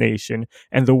discrimination,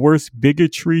 and the worst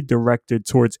bigotry directed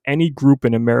towards any group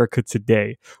in America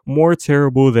today, more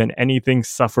terrible than anything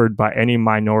suffered by any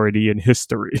minority in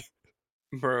history.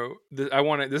 Bro,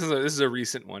 this is a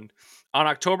recent one. On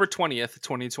October 20th,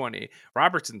 2020,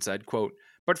 Robertson said, quote,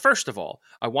 but first of all,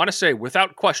 I want to say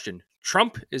without question,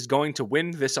 Trump is going to win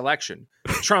this election.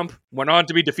 Trump went on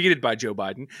to be defeated by Joe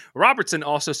Biden. Robertson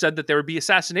also said that there would be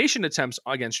assassination attempts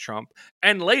against Trump,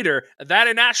 and later that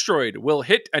an asteroid will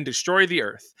hit and destroy the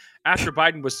Earth. After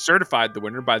Biden was certified the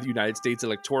winner by the United States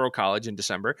Electoral College in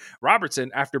December,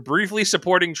 Robertson, after briefly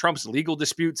supporting Trump's legal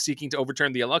dispute seeking to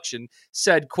overturn the election,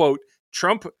 said, quote,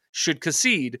 Trump should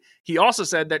concede. He also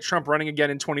said that Trump running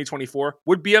again in 2024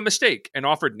 would be a mistake and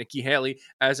offered Nikki Haley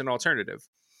as an alternative.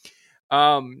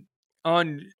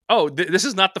 This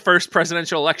is not the first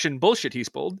presidential election bullshit he's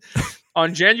pulled.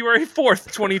 On January 4th,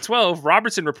 2012,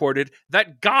 Robertson reported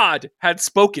that God had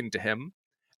spoken to him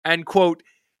and, quote,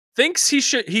 thinks he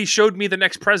showed me the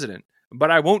next president, but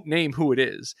I won't name who it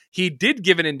is. He did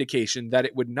give an indication that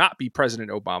it would not be President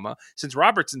Obama, since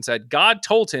Robertson said God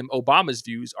told him Obama's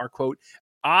views are, quote,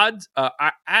 at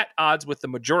odds with the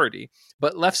majority,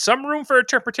 but left some room for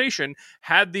interpretation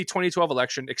had the 2012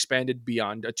 election expanded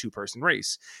beyond a two-person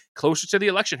race. Closer to the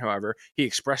election, however, he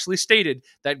expressly stated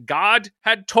that God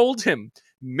had told him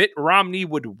Mitt Romney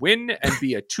would win and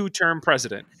be a two-term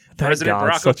president. President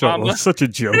Barack Obama, such a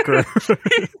joker.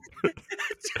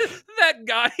 That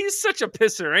guy, he's such a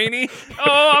pisser, ain't he?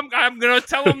 Oh, I'm gonna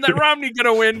tell him that Romney's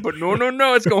gonna win, but no,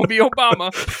 it's gonna be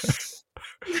Obama.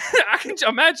 I can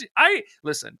imagine.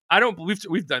 I don't believe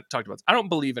we've talked about this. I don't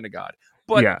believe in a God,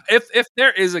 but if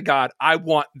there is a God, I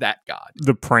want that God,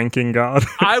 the pranking God.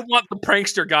 I want the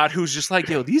prankster God who's just like,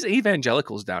 yo, these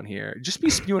evangelicals down here just be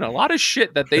spewing a lot of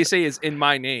shit that they say is in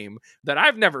my name that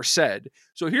I've never said.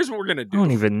 So here's what we're gonna do. I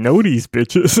don't even know these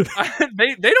bitches.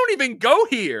 They don't even go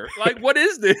here. Like, what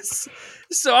is this?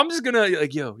 So I'm just gonna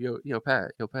like, yo,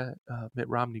 Pat, Mitt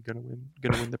Romney gonna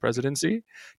win the presidency.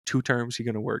 2 terms, he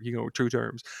gonna work 2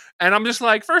 terms. And I'm just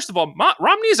like, first of all,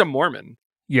 Romney is a Mormon.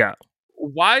 Yeah.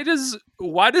 Why does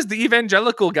the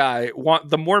evangelical guy want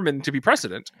the Mormon to be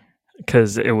president?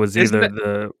 Because it was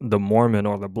either the Mormon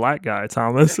or the black guy,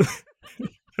 Thomas.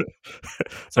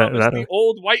 The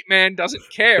old white man doesn't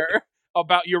care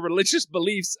about your religious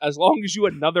beliefs as long as you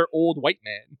another old white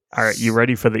man. All right, you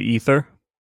ready for the ether?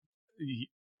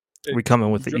 We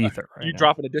coming with the ether right You now.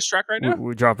 dropping a diss track right now?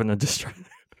 We're dropping a diss track.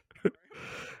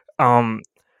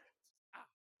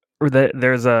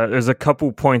 there's a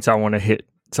couple points I want to hit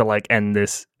to like end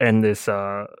this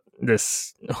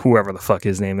whoever the fuck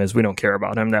his name is. We don't care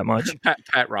about him that much.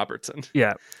 Pat Robertson.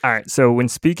 Yeah. All right. So when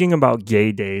speaking about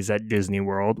Gay Days at Disney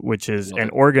World, which is an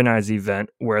organized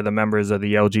event where the members of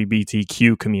the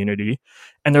LGBTQ community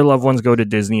and their loved ones go to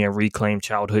Disney and reclaim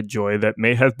childhood joy that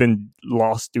may have been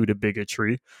lost due to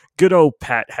bigotry, good old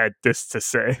Pat had this to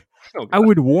say. I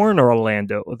would warn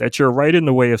Orlando that you're right in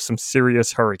the way of some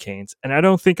serious hurricanes, and I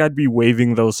don't think I'd be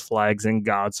waving those flags in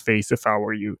God's face if I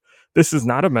were you. This is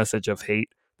not a message of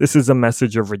hate. This is a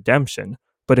message of redemption.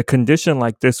 But a condition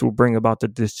like this will bring about the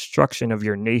destruction of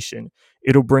your nation.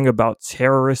 It'll bring about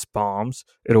terrorist bombs.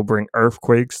 It'll bring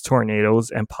earthquakes, tornadoes,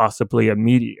 and possibly a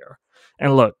meteor.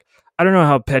 And look, I don't know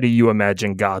how petty you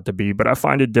imagine God to be, but I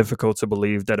find it difficult to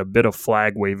believe that a bit of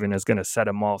flag waving is going to set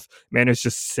him off. Man is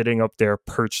just sitting up there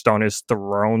perched on his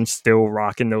throne, still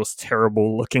rocking those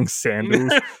terrible looking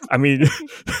sandals. I mean,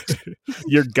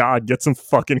 your God, get some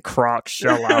fucking Crocs,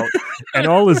 shell out. And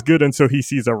all is good until he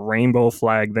sees a rainbow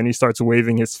flag. Then he starts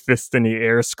waving his fist in the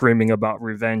air, screaming about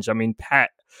revenge. I mean,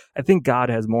 Pat, I think God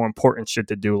has more important shit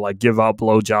to do, like give out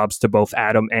blowjobs to both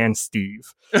Adam and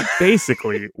Steve.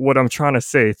 Basically, what I'm trying to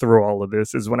say through all of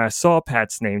this is when I saw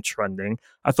Pat's name trending,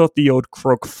 I thought the old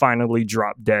crook finally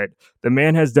dropped dead. The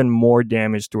man has done more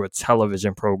damage to a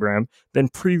television program than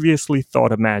previously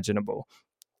thought imaginable.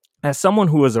 As someone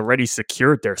who has already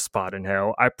secured their spot in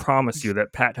hell, I promise you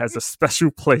that Pat has a special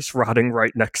place rotting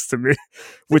right next to me,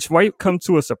 which might come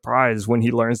to a surprise when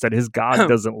he learns that his God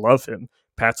doesn't love him.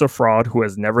 Pat's a fraud who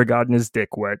has never gotten his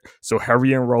dick wet, so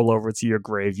hurry and roll over to your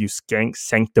grave, you skank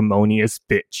sanctimonious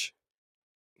bitch.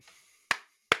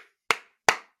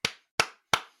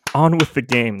 On with the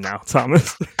game now,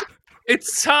 Thomas.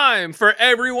 It's time for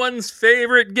everyone's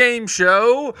favorite game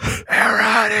show,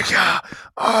 Erotica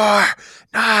or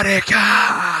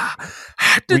Not-ica.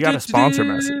 We got a sponsor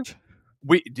message.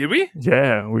 Did we?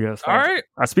 Yeah, we got a sponsor. All right.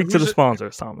 I speak to the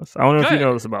sponsors, Thomas. I don't know if you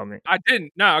know this about me. I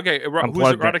didn't. No, okay. Who's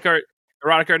Erotica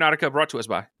or Not-ica brought to us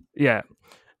by? Yeah.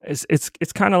 It's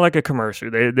kind of like a commercial.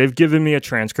 They've given me a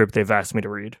transcript they've asked me to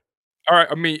read. All right.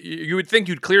 I mean, you would think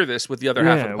you'd clear this with the other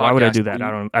half of the podcast. Why would I do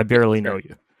that? I barely know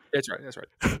you. That's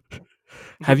right.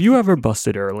 Have you ever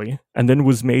busted early and then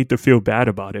was made to feel bad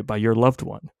about it by your loved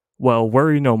one? Well,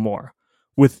 worry no more.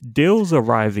 With Dills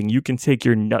arriving, you can take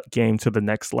your nut game to the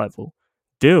next level.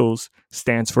 Dills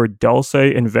stands for Dulce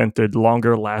Invented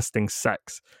Longer Lasting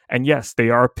Sex. And yes, they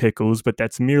are pickles, but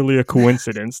that's merely a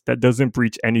coincidence that doesn't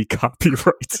breach any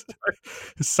copyrights.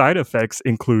 Side effects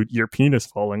include your penis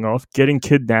falling off, getting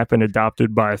kidnapped and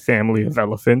adopted by a family of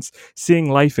elephants,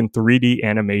 seeing life in 3D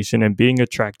animation, and being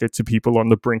attracted to people on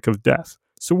the brink of death.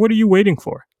 So what are you waiting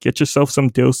for? Get yourself some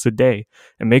Dills today,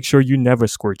 and make sure you never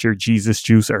squirt your Jesus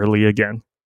juice early again.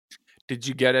 Did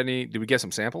we get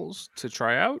some samples to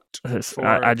try out?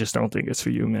 I just don't think it's for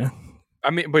you, man.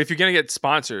 I mean, but if you're going to get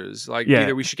sponsors,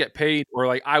 either we should get paid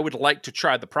or I would like to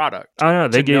try the product. I know,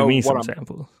 they gave me some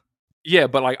samples. Yeah,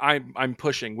 but I'm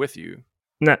pushing with you.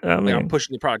 No, I mean, I'm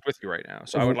pushing the product with you right now.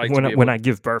 So I would like when I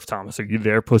give birth, Thomas, are you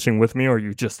there pushing with me or are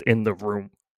you just in the room?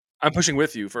 I'm pushing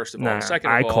with you, first of all.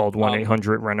 Second of all, I called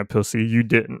 1-800-RENT-A-PUSSY. You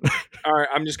didn't. All right,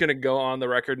 I'm just going to go on the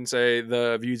record and say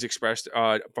the views expressed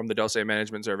from the Dulce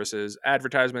Management Services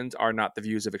advertisements are not the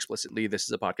views of Explicitly. This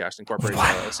is a podcast incorporated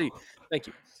LLC. Thank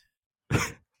you.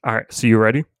 All right, so you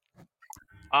ready?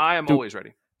 I am always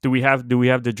ready. Do we have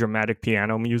the dramatic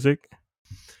piano music?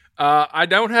 I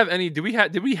don't have any. Did we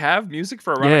have music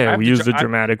for Erotica? Yeah, we use the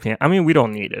dramatic piano. I mean, we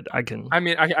don't need it. I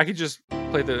could just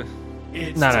play the.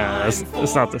 No,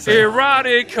 that's not the same.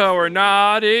 Erotica or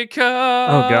Not-ica.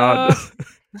 Oh God!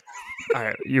 All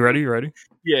right, you ready?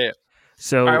 Yeah.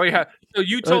 So, all right, so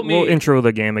you told me. We'll intro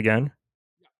the game again.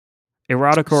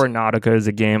 Erotica or Not-ica is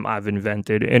a game I've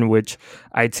invented in which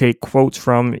I take quotes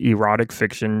from erotic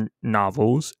fiction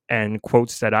novels and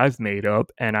quotes that I've made up,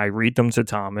 and I read them to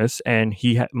Thomas, and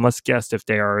he must guess if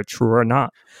they are true or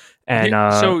not. And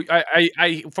so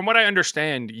I from what I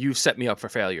understand, you set me up for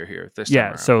failure here this time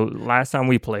around. So last time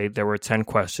we played, there were 10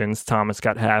 questions. Thomas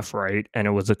got half right, and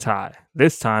it was a tie.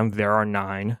 This time, there are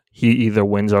 9. He either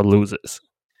wins or loses.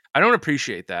 I don't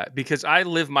appreciate that because I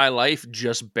live my life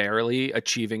just barely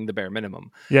achieving the bare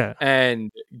minimum. Yeah.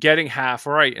 And getting half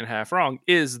right and half wrong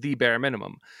is the bare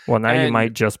minimum. Well, now you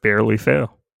might just barely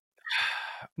fail.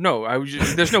 No,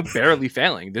 there's no barely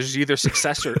failing. There's either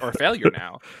success or failure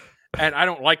now. And I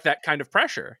don't like that kind of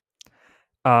pressure.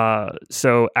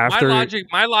 So after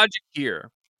my logic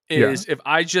here is if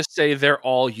I just say they're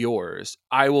all yours,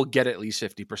 I will get at least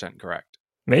 50% correct.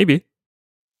 Maybe.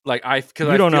 Because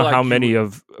you don't know how many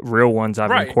of real ones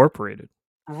I've incorporated.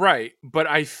 Right. But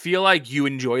I feel like you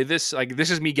enjoy this. Like, this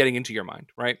is me getting into your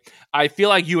mind, right? I feel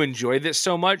like you enjoy this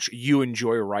so much. You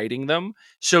enjoy writing them.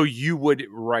 So you would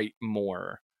write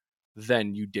more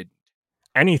than you didn't.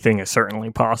 Anything is certainly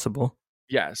possible.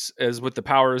 Yes, as with the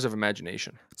powers of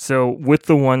imagination. So with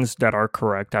the ones that are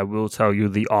correct, I will tell you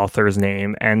the author's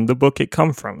name and the book it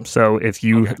come from. So if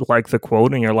you like the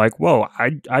quote and you're like, whoa,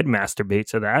 I'd masturbate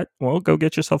to that, well, go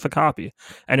get yourself a copy.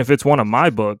 And if it's one of my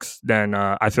books, then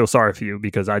I feel sorry for you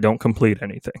because I don't complete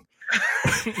anything.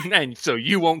 And so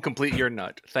you won't complete your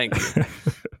nut. Thank you.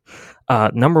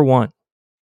 Number 1.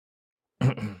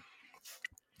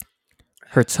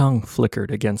 Her tongue flickered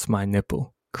against my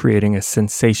nipple, creating a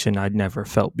sensation I'd never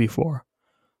felt before.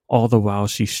 All the while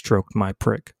she stroked my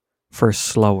prick, first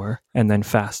slower and then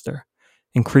faster,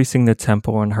 increasing the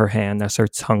tempo in her hand as her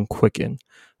tongue quickened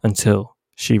until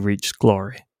she reached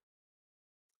glory.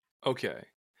 Okay.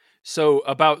 So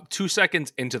about 2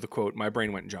 seconds into the quote, my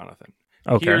brain went Jonathan.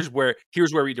 Okay. Here's where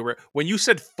we do it. When you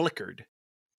said flickered,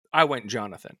 I went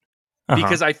Jonathan.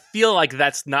 Because I feel like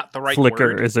that's not the right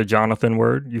Flicker word. is a Jonathan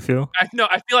word, you feel? I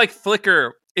feel like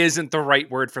flicker isn't the right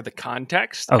word for the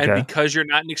context. Okay. And because you're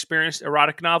not an experienced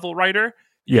erotic novel writer,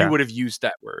 Yeah. you would have used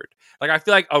that word. Like, I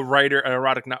feel like an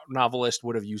erotic novelist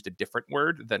would have used a different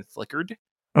word than flickered.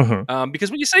 Mm-hmm.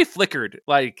 Because when you say flickered,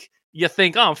 like, you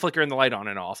think, oh, I'm flickering the light on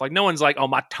and off. Like, no one's like, oh,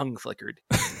 my tongue flickered.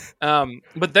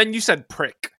 But then you said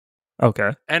prick.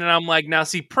 Okay. And I'm like, now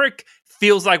see, prick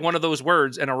feels like one of those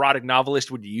words an erotic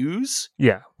novelist would use.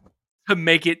 Yeah. To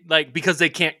make it like, because they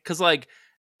can't, because like,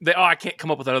 I can't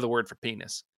come up with another word for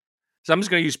penis. So I'm just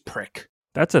going to use prick.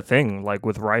 That's a thing. Like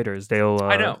with writers, they'll...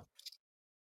 I know.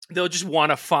 They'll just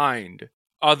want to find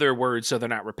other words so they're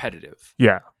not repetitive.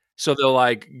 Yeah. So they'll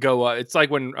like go, it's like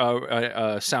when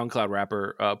a SoundCloud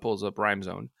rapper pulls up Rhyme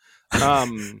Zone.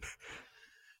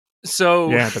 So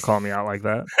you have to call me out like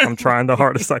that. I'm trying the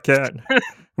hardest I can.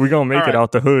 We're going to make it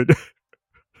out the hood.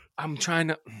 I'm trying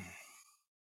to...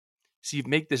 So you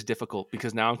make this difficult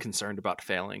because now I'm concerned about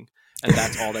failing. And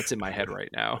that's all that's in my head right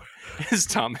now. Is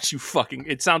Thomas, you fucking...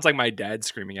 It sounds like my dad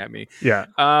screaming at me. Yeah.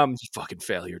 You fucking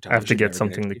failure, Thomas. I have to get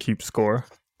something to keep score.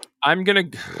 I'm going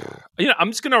to...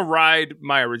 I'm just going to ride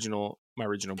my original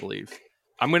belief.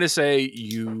 I'm going to say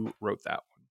you wrote that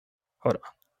one. Hold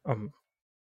on.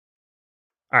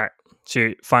 All right.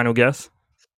 So final guess?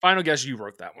 Final guess, you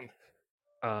wrote that one.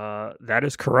 That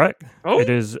is correct. Oh?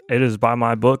 It is by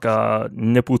my book,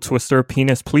 Nipple Twister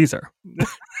Penis Pleaser.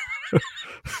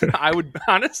 I would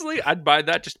honestly, I'd buy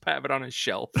that just to have it on a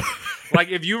shelf. Like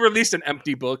if you released an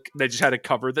empty book that just had a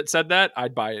cover that said that,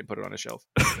 I'd buy it and put it on a shelf.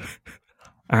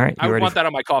 All right. I would want that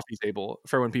on my coffee table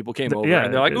for when people came over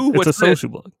and they're like, ooh, what's it's a social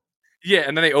book. Yeah,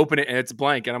 and then they open it and it's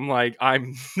blank, and I'm like,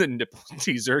 I'm the nipple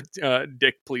teaser,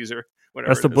 dick pleaser,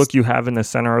 whatever. That's the book you have in the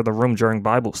center of the room during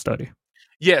Bible study.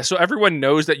 Yeah, so everyone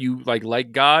knows that you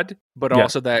like God, but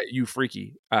also that you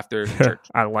freaky after church.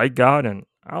 I like God and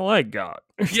I like God.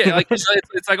 Yeah, like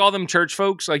it's like all them church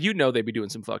folks, like they be doing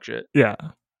some fuck shit. Yeah,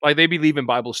 like they be leaving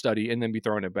Bible study and then be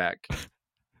throwing it back.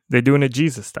 They're doing it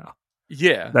Jesus style.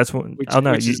 Yeah, that's when.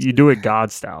 You do it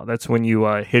God style. That's when you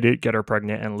hit it, get her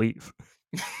pregnant, and leave.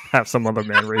 Have some other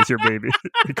man raise your baby.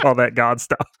 We call that God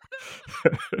style.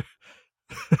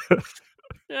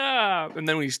 Yeah, and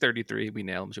then when he's 33, we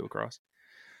nail him to a cross.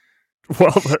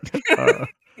 Well,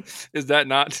 is that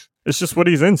not? It's just what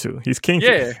he's into. He's kinky.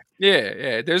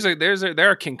 Yeah. There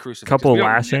are king crucifixes. Couple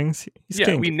lashings. He's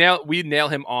kinky. we nail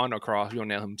him on a cross. We don't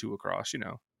nail him to a cross.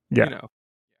 Yeah. You know.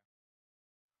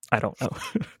 I don't know.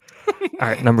 All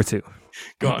right, number 2.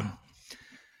 Go on.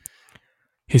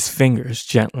 His fingers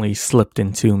gently slipped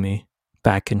into me,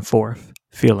 back and forth,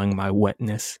 feeling my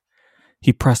wetness.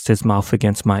 He pressed his mouth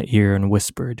against my ear and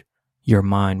whispered, "You're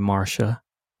mine, Marcia."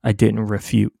 I didn't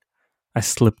refute. I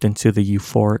slipped into the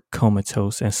euphoric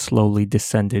comatose and slowly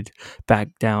descended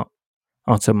back down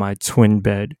onto my twin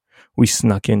bed we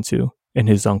snuck into in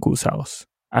his uncle's house.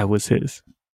 I was his.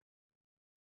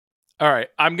 All right,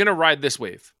 I'm going to ride this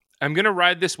wave.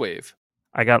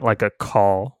 I got like a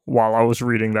call while I was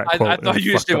reading that quote. I thought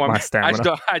you just didn't want my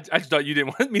stamina. I just thought you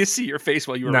didn't want me to see your face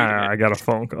while you were reading it. I got a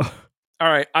phone call.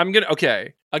 All right,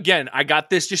 okay. Again, I got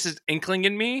this just as inkling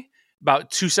in me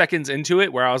about 2 seconds into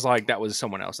it where I was like, that was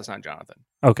someone else. That's not Jonathan.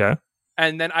 Okay.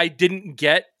 And then I didn't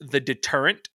get the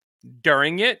deterrent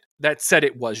during it that said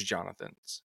it was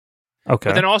Jonathan's. Okay.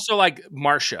 But then also like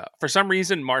Marcia. For some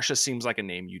reason, Marcia seems like a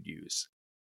name you'd use.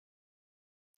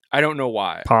 I don't know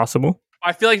why. Possible.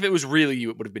 I feel like if it was really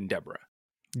you, it would have been Deborah.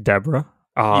 Deborah?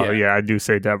 Oh, yeah, I do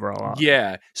say Deborah a lot.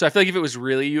 Yeah. So I feel like if it was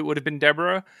really you, it would have been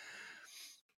Deborah.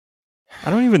 I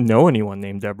don't even know anyone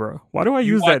named Deborah. Why do I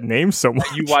use that name so much?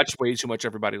 You watch way too much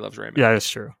Everybody Loves Raymond. Yeah, that's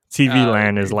true. TV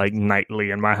Land is like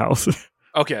nightly in my house.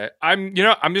 Okay, I'm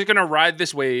just gonna ride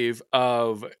this wave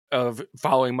of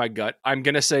following my gut. I'm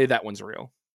gonna say that one's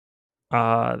real.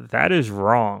 That is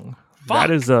wrong. Fuck.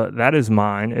 That is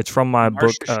mine. It's from my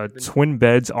book. Twin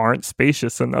beds aren't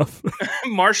spacious enough.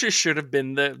 Marcia should have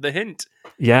been the hint.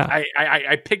 Yeah,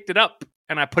 I picked it up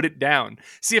and I put it down.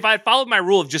 See, if I had followed my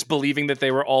rule of just believing that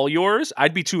they were all yours,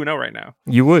 I'd be 2-0 right now.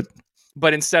 You would.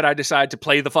 But instead, I decided to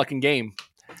play the fucking game.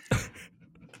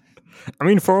 I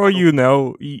mean, for all you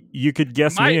know, you could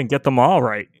guess me and get them all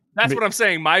right. That's what I'm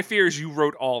saying. My fear is you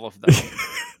wrote all of them.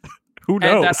 Who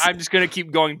knows? And that I'm just going to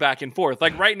keep going back and forth.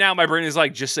 Like right now, my brain is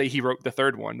like, just say he wrote the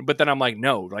third one. But then I'm like,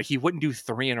 no, like he wouldn't do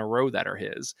 3 in a row that are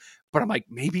his. But I'm like,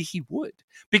 maybe he would.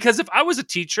 Because if I was a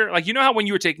teacher, like, you know how when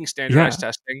you were taking standardized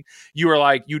testing, you were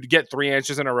like, you'd get 3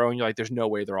 answers in a row and you're like, there's no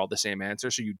way they're all the same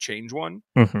answer. So you'd change one.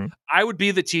 Mm-hmm. I would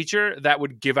be the teacher that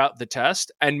would give out the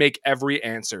test and make every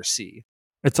answer C.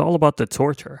 It's all about the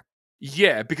torture.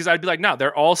 Yeah, because I'd be like, no,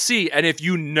 they're all C. And if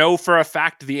you know for a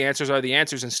fact the answers are the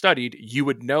answers and studied, you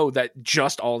would know that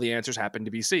just all the answers happen to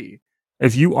be C.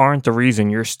 If you aren't the reason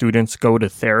your students go to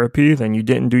therapy, then you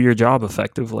didn't do your job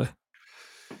effectively.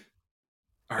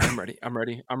 All right, I'm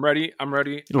ready.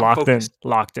 Locked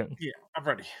in. Yeah, I'm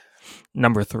ready.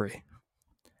 Number 3.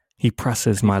 He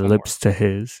presses my lips to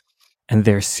his, and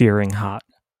they're searing hot.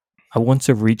 I want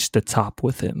to reach the top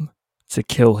with him, to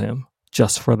kill him,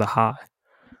 just for the high.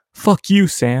 Fuck you,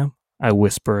 Sam, I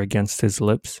whisper against his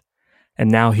lips.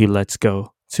 And now he lets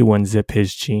go to unzip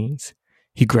his jeans.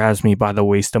 He grabs me by the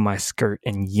waist of my skirt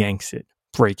and yanks it,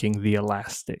 breaking the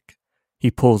elastic.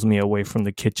 He pulls me away from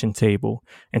the kitchen table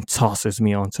and tosses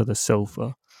me onto the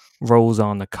sofa, rolls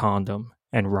on the condom,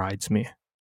 and rides me.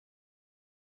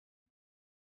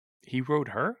 He rode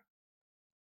her?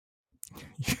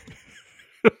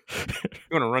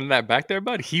 You want to run that back there,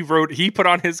 bud? He put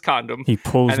on his condom. He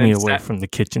pulls me away from the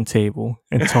kitchen table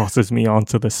and tosses me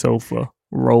onto the sofa,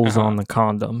 rolls on the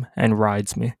condom, and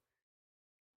rides me.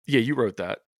 Yeah, you wrote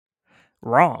that.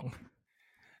 Wrong.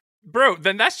 Bro,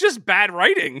 then that's just bad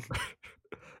writing.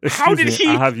 How did he...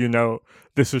 I'll have you know,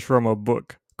 this is from a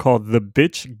book called The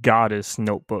Bitch Goddess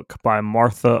Notebook by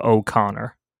Martha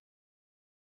O'Connor.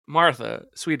 Martha,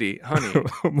 sweetie, honey.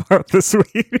 Martha,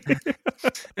 sweetie.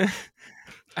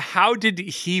 How did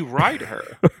he ride her?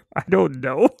 I don't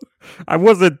know. I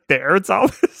wasn't there,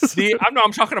 Thomas.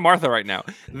 I'm talking to Martha right now.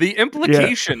 The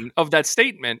implication of that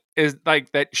statement is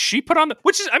like that she put on the...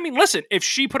 Which is, I mean, listen, if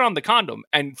she put on the condom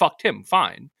and fucked him,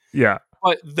 fine. Yeah.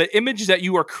 But the image that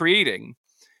you are creating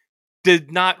did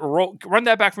not roll... Run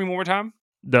that back for me one more time.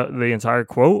 The entire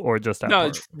quote or just that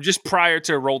part? No, just prior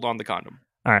to rolled on the condom.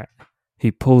 All right. He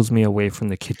pulls me away from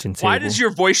the kitchen table. Why does your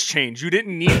voice change? You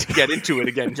didn't need to get into it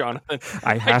again, Jonathan.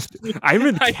 I have to. I'm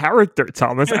in character,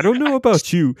 Thomas. I don't know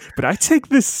about you, but I take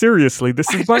this seriously.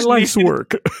 This is my life's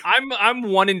work. I'm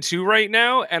 1 and 2 right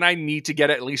now, and I need to get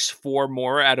at least 4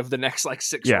 more out of the next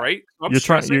 6 right.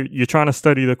 You're trying to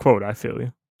study the quote. I feel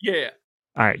you. Yeah.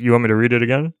 All right. You want me to read it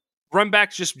again? Run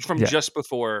back just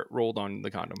before rolled on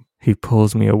the condom. He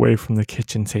pulls me away from the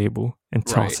kitchen table and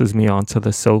tosses me onto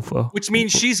the sofa. Which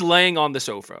means she's laying on the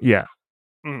sofa. Yeah.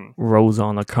 Rolls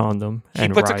on a condom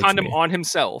and rides me. He puts a condom on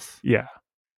himself. Yeah.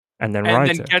 And then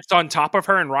rides her. Gets on top of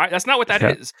her and rides. That's not what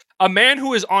that is. A man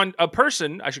who is on... A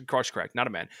person... I should cross correct. Not a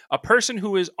man. A person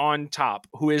who is on top,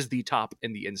 who is the top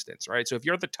in the instance, right? So if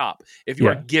you're the top, if you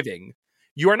are giving,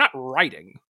 you are not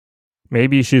riding.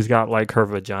 Maybe she's got her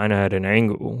vagina at an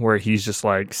angle where he's just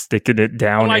sticking it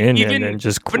down and then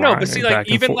just grinding. But see,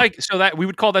 so that we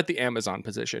would call that the Amazon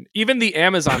position. Even the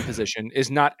Amazon position is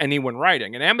not anyone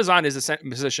riding. An Amazon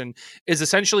position is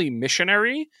essentially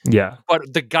missionary. Yeah.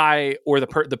 But the guy or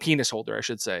the penis holder, I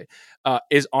should say,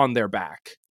 is on their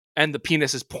back, and the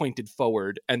penis is pointed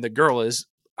forward, and the girl is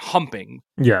humping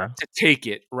to take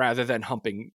it rather than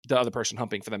the other person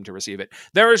humping for them to receive it.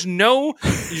 There is no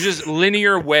just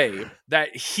linear way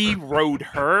that he rode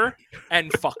her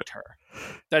and fucked her.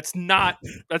 That's not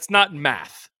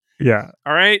math. Yeah.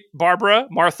 All right,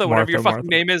 Martha, whatever your fucking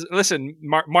name is. Listen,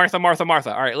 Martha.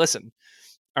 All right, listen.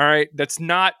 All right, that's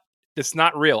not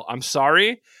real. I'm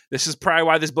sorry. This is probably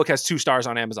why this book has 2 stars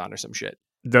on Amazon or some shit.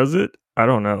 Does it? I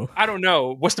don't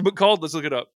know. What's the book called? Let's look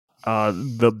it up.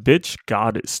 The Bitch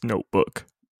Goddess Notebook,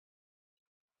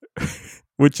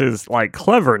 which is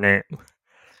clever name.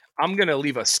 I'm gonna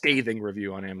leave a scathing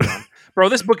review on Amazon, bro.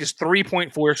 This book is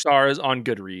 3.4 stars on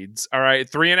Goodreads. All right,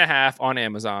 3.5 on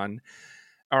Amazon.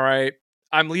 All right,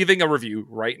 I'm leaving a review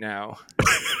right now.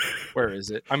 Where is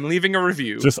it? I'm leaving a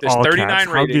review. Just There's all 39 caps.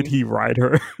 rating. How did he ride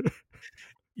her?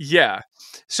 Yeah.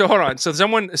 So hold on. So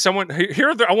someone here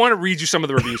are I want to read you some of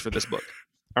the reviews for this book.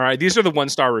 All right. These are the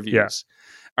 1-star reviews.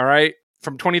 Yeah. All right.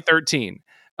 From 2013.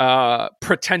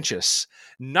 Pretentious.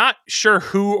 Not sure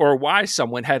who or why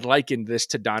someone had likened this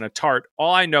to Donna Tartt.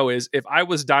 All I know is if I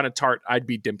was Donna Tartt, I'd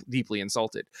be deeply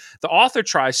insulted. The author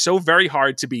tries so very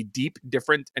hard to be deep,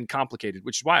 different, and complicated,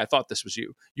 which is why I thought this was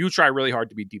you. You try really hard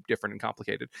to be deep, different, and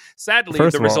complicated. Sadly,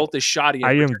 the result is shoddy and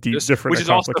I am deep, different, and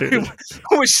complicated.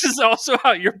 Which is also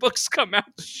how your books come out,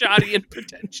 shoddy and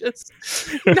pretentious.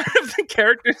 None of the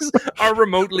characters are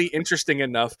remotely interesting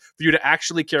enough for you to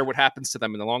actually care what happens to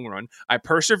them in the long run. I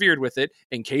persevered with it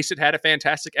in case it had a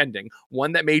fantastic ending,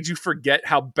 one that made you forget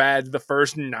how bad the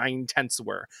first 9/10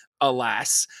 were.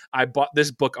 Alas, I bought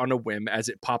this book on a whim as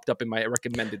it popped up in my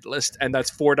recommended list, and that's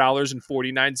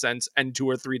 $4.49 and 2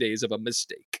 or 3 days of a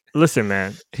mistake. Listen,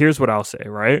 man, here's what I'll say,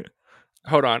 right?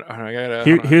 Hold on.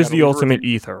 Here's the ultimate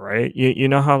ether, right? You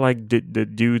know how like the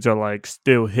dudes are like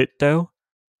still hit though?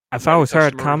 If I was her,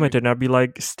 I'd comment and I'd be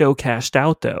like, still cashed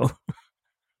out though.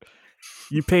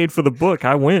 You paid for the book,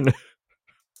 I win.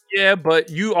 Yeah, but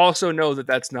you also know that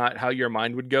that's not how your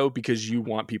mind would go because you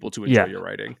want people to enjoy your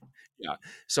writing. Yeah.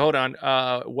 So hold on.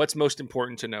 What's most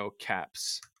important to know?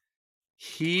 Caps.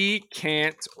 He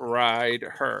can't ride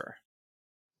her.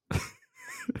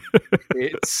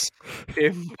 It's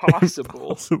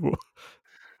impossible.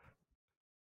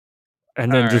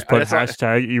 And then just put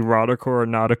hashtag Erotica or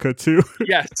Not-ica too.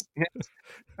 Yes.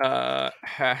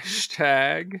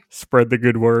 Hashtag. Spread the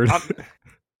good word.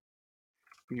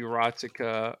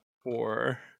 Erotica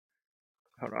or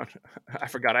hold on, I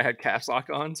forgot I had caps lock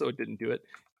on, so it didn't do it.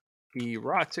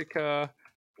 Erotica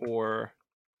or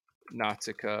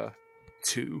Not-ica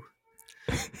 2.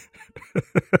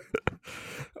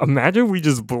 Imagine we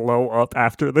just blow up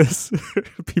after this.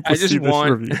 People see this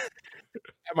review.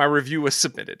 My review was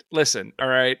submitted. Listen, all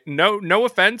right, no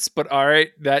offense, but all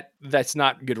right, that's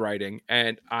not good writing,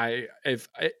 and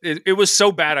it was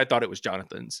so bad I thought it was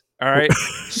Jonathan's. All right,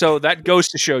 so that goes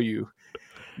to show you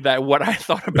that what I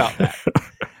thought about that.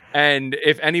 And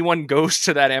if anyone goes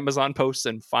to that Amazon post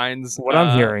and finds what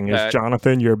I'm hearing is,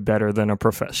 Jonathan, you're better than a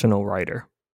professional writer.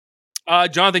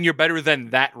 Jonathan, you're better than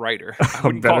that writer. I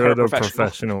wouldn't call her a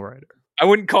professional writer. I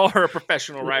wouldn't call her a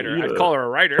professional writer. Yeah. I'd call her a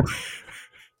writer.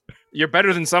 You're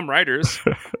better than some writers.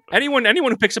 Anyone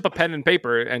who picks up a pen and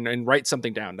paper and writes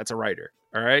something down, that's a writer.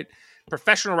 All right.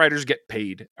 Professional writers get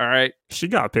paid. All right. She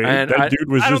got paid. And that dude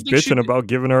was just bitching about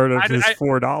giving her his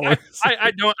 $4.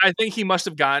 I don't. I think he must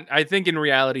have gotten. I think in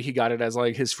reality he got it as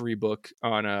like his free book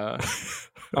on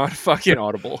fucking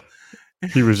Audible.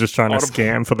 He was just trying to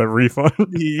scam for the refund.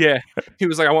 Yeah. He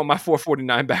was like, I want my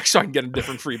 $4.49 back so I can get a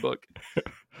different free book.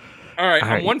 All right.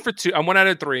 I'm 1 for 2. I'm 1 out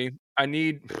of 3. I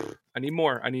need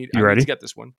more. I need to get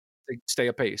this one. Stay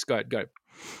apace. Go ahead.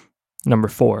 Number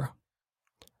 4.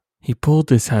 He pulled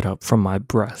his head up from my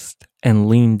breast and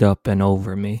leaned up and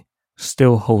over me,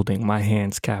 still holding my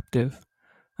hands captive.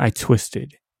 I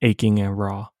twisted, aching and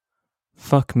raw.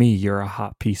 Fuck me, you're a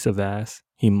hot piece of ass,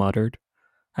 he muttered.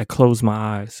 I closed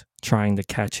my eyes, trying to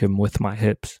catch him with my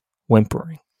hips,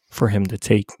 whimpering for him to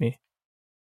take me.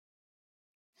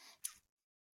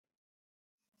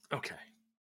 Okay.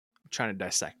 I'm trying to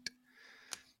dissect.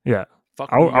 Yeah.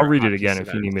 I'll read it again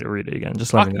if you need me to read it again.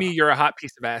 Just let me know. Fuck me, you're a hot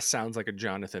piece of ass sounds like a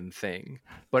Jonathan thing.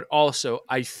 But also,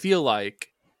 I feel like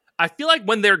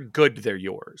when they're good, they're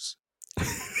yours.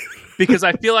 Because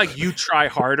I feel like you try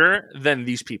harder than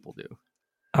these people do.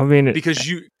 I mean... Because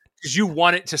you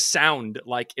want it to sound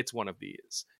like it's one of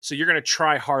these. So you're going to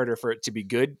try harder for it to be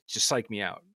good. Just psych me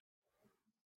out.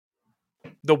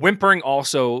 The whimpering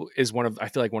also is I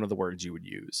feel like one of the words you would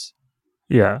use.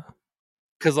 Yeah.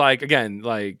 Because again,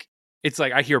 it's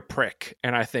like I hear prick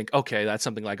and I think, okay, that's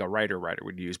something like a writer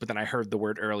would use. But then I heard the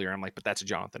word earlier. I'm like, but that's a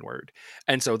Jonathan word.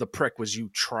 And so the prick was you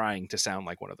trying to sound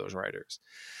like one of those writers.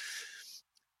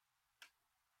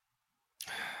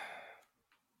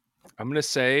 I'm going to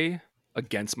say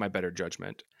against my better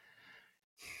judgment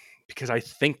because I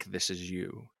think this is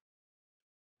you.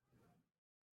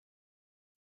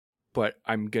 But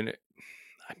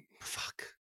fuck.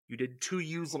 You did 2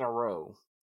 U's in a row.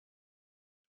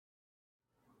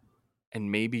 And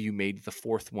maybe you made the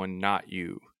 4th one not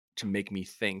you to make me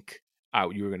think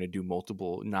you were going to do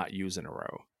multiple not yous in a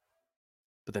row.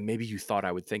 But then maybe you thought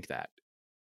I would think that.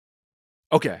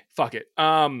 Okay, fuck it.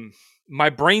 My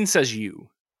brain says you.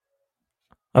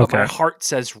 Okay. But my heart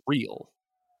says real.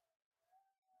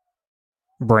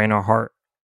 Brain or heart?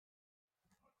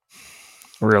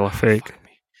 Real or fake?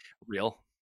 Real.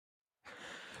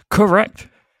 Correct.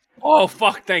 Oh,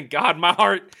 fuck, thank God. My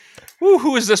heart. Woo,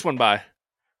 who is this one by?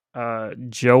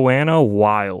 Joanna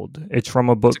Wild. It's from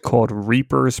a book called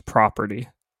Reaper's Property.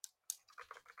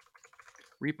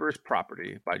 Reaper's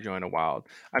Property by Joanna Wild.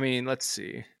 I mean, let's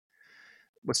see.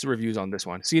 What's the reviews on this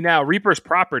one? See, now Reaper's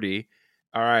Property,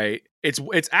 all right,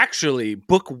 it's actually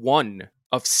book 1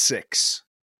 of 6.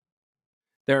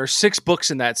 There are 6 books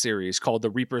in that series called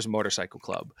The Reaper's Motorcycle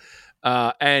Club.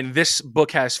 And this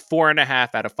book has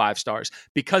 4.5 out of 5 stars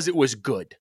because it was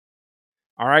good.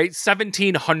 All right,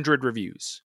 1,700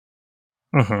 reviews.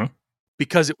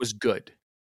 Because it was good.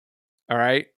 All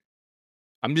right?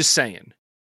 I'm just saying.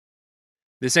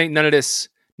 This ain't none of this.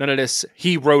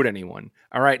 He wrote anyone.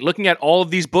 All right. Looking at all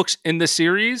of these books in the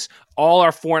series, all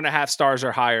our 4.5 stars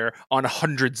or higher on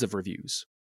hundreds of reviews.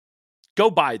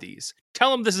 Go buy these. Tell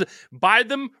them this is. Buy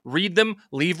them, read them,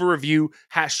 leave a review.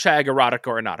 Hashtag Erotica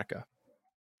or Not-ica.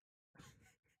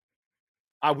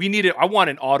 We need it. I want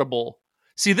an Audible.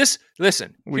 See this.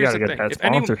 Listen. We gotta get that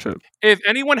sponsorship. If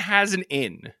anyone has an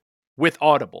in with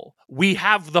Audible, we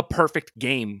have the perfect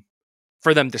game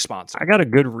for them to sponsor. I got a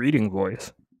good reading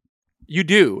voice. You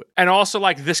do. And also,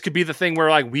 like, this could be the thing where,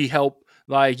 like, we help,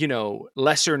 like, you know,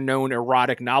 lesser known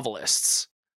erotic novelists.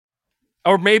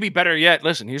 Or maybe better yet,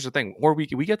 listen, here's the thing. Or we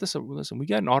get this, listen, we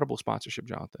get an Audible sponsorship,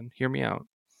 Jonathan. Hear me out.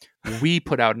 We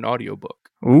put out an audiobook.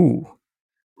 Ooh.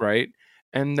 Right?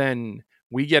 And then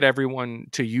we get everyone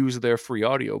to use their free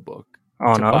audiobook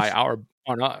on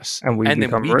us. And we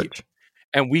become rich.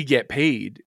 And we get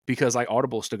paid because, like,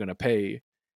 Audible's still going to pay.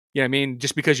 You know what I mean?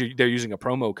 Just because they're using a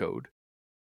promo code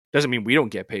doesn't mean we don't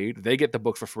get paid. They get the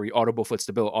book for free. Audible foots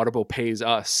the bill. Audible pays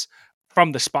us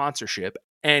from the sponsorship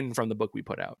and from the book we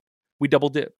put out. We double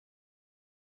dip.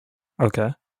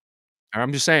 Okay.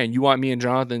 I'm just saying, you want me and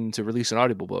Jonathan to release an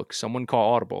Audible book? Someone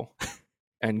call Audible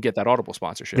and get that Audible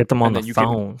sponsorship. Get them on the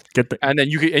phone. And then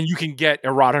you can get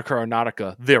Erotica or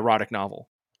Not-ica, the erotic novel.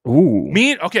 Ooh.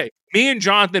 Me and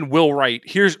Jonathan will write.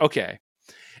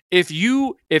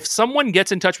 If someone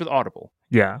gets in touch with Audible,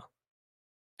 yeah,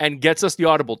 and gets us the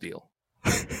Audible deal,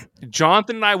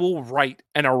 Jonathan and I will write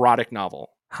an erotic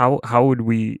novel. How would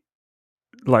we,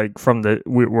 like,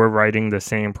 we're writing the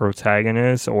same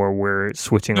protagonist, or we're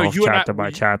switching off chapter by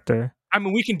chapter? I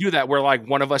mean, we can do that where, like,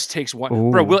 one of us takes one.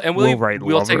 Ooh, bro, we'll write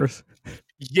lovers.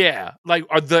 Yeah, like,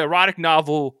 the erotic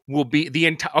novel will be the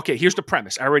entire. Okay, here's the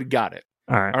premise. I already got it.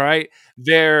 All right.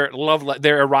 They're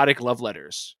erotic love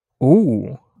letters.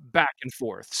 Ooh. Back and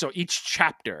forth. So each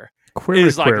chapter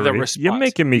is like the response. You're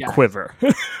making me quiver.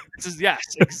 Yes,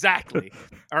 exactly.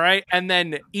 All right. And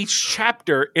then each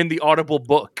chapter in the Audible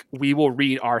book, we will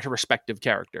read our respective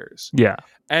characters. Yeah.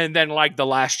 And then, like, the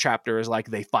last chapter is like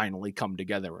they finally come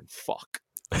together and fuck.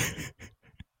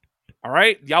 All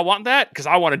right. Y'all want that? Because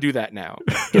I want to do that now.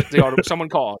 Get the Audible. Someone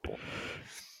call Audible.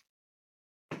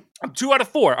 I'm 2 out of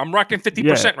 4. I'm rocking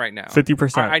 50% right now.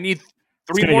 50%. I need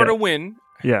 3 more to win.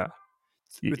 Yeah.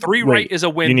 3 right is a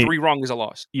win. 3 wrong is a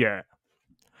loss. Yeah.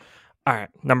 All right.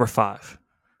 Number 5.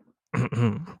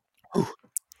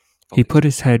 He put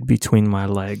his head between my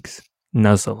legs,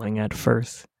 nuzzling at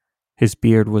first. His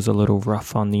beard was a little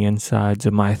rough on the insides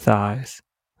of my thighs.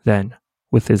 Then,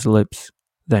 with his lips,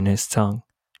 then his tongue,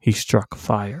 he struck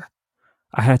fire.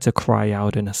 I had to cry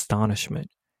out in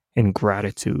astonishment, in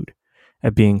gratitude,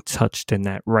 at being touched in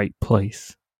that right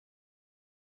place.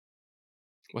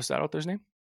 What's that author's name?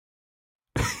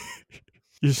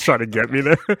 You just trying to get me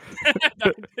there?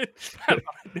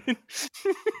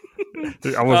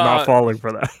 I was not falling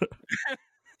for that.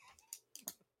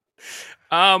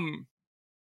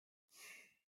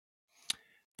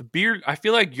 The beard, I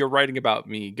feel like you're writing about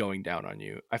me going down on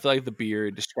you. I feel like the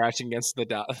beard scratching against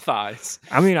the thighs.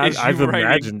 I mean, I've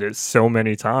imagined it so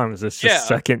many times. It's just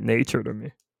second nature to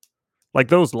me. Like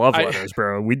those love letters,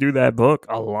 bro. We do that book,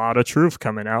 a lot of truth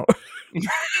coming out.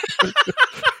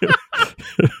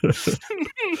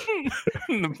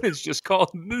 It's just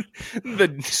called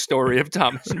The Story of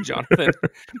Thomas and Jonathan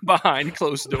Behind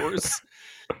Closed Doors.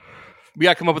 We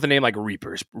got to come up with a name like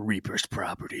Reaper's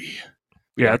Property.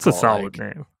 Yeah, it's a solid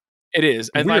name. It is,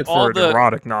 and weird like all for an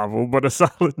erotic novel, but a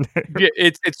solid name. Yeah,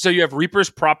 it's so you have Reaper's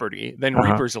Property, then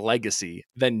Reaper's Legacy,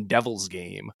 then Devil's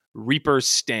Game, Reaper's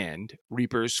Stand,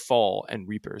 Reaper's Fall, and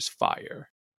Reaper's Fire.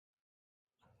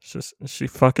 Is she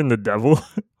fucking the devil?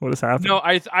 What is happening? No,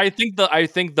 I think the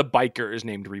biker is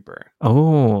named Reaper.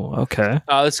 Oh, okay.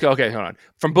 Let's go. Okay, hold on.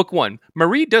 From book 1,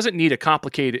 Marie doesn't need a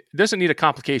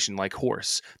complication like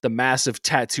Horse, the massive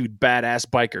tattooed badass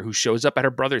biker who shows up at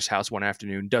her brother's house one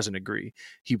afternoon. Doesn't agree.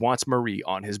 He wants Marie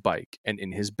on his bike and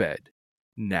in his bed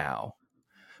now.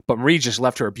 But Marie just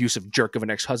left her abusive jerk of an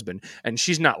ex-husband, and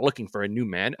she's not looking for a new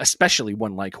man, especially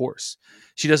one like Horse.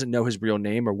 She doesn't know his real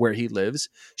name or where he lives.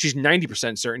 She's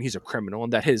 90% certain he's a criminal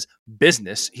and that his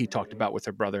business he talked about with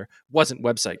her brother wasn't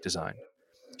website design.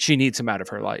 She needs him out of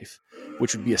her life,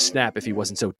 which would be a snap if he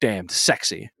wasn't so damned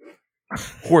sexy.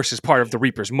 Horse is part of the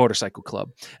Reaper's motorcycle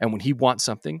club, and when he wants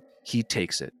something, he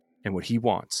takes it. And what he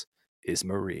wants is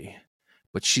Marie.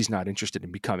 But she's not interested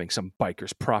in becoming some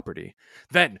biker's property.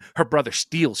 Then her brother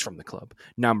steals from the club.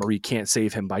 Now Marie can't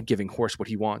save him by giving Horse what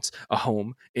he wants, a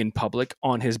home in public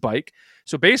on his bike.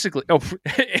 So basically,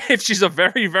 if she's a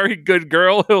very, very good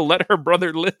girl, he'll let her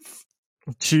brother live.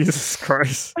 Jesus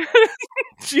Christ.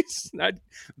 Jeez,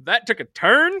 that took a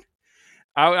turn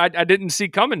I didn't see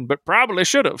coming, but probably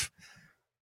should have.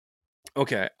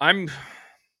 Okay,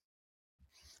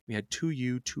 we had 2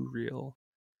 you, 2 real.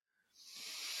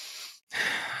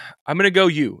 I'm going to go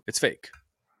you. It's fake.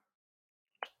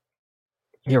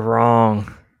 You're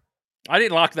wrong. I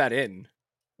didn't lock that in.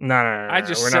 No. I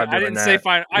just we're said, not doing I didn't that. say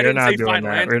fine. I You're didn't not say doing final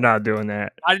that. answer. We're not doing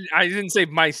that. I didn't say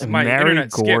my Mary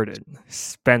internet Gordon skipped.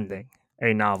 spending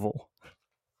a novel.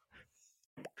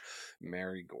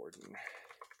 Mary Gordon.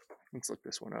 Let's look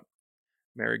this one up.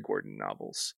 Mary Gordon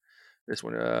novels. This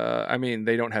one, I mean,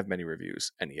 they don't have many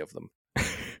reviews, any of them.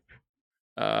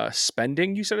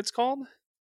 Spending, you said it's called?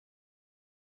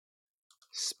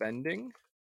 Spending?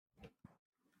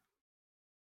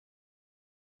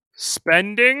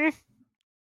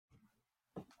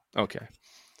 Okay.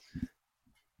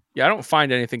 Yeah, I don't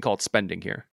find anything called Spending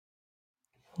here.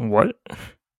 What?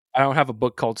 I don't have a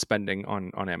book called Spending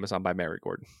on Amazon by Mary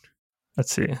Gordon.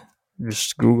 Let's see.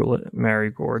 Just Google it. Mary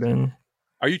Gordon.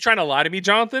 Are you trying to lie to me,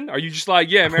 Jonathan? Are you just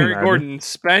like, yeah, Mary Gordon,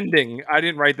 Spending? I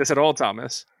didn't write this at all,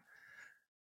 Thomas.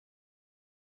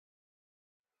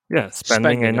 Yeah,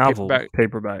 spending a novel.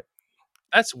 Paperback.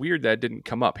 That's weird that it didn't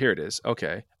come up. Here it is.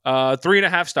 Okay.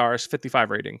 3.5 stars, 55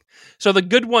 rating. So the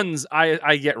good ones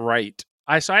I get right.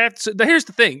 Here's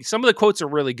the thing. Some of the quotes are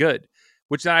really good,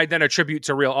 which I then attribute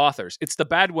to real authors. It's the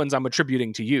bad ones I'm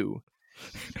attributing to you.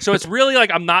 So it's really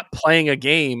like I'm not playing a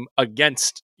game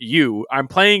against you. I'm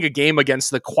playing a game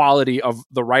against the quality of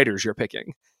the writers you're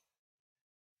picking.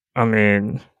 I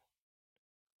mean,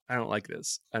 I don't like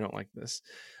this.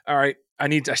 All right.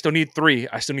 I still need 3.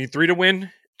 I still need 3 to win,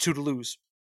 2 to lose.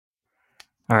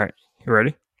 All right. You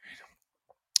ready?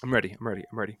 I'm ready.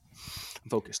 I'm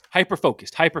focused. Hyper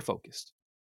focused.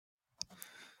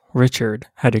 Richard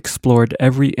had explored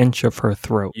every inch of her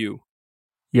throat.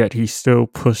 Yet he still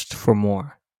pushed for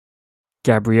more.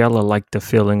 Gabriella liked the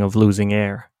feeling of losing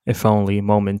air, if only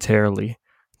momentarily,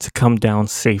 to come down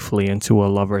safely into a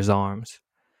lover's arms.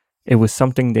 It was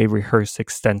something they rehearsed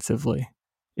extensively.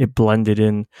 It blended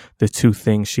in the 2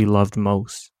 things she loved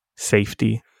most,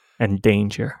 safety and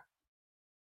danger.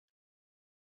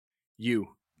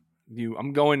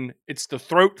 I'm going, it's the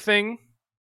throat thing.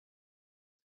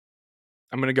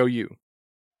 I'm going to go you.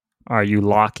 Are you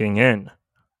locking in?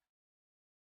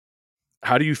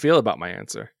 How do you feel about my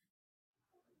answer?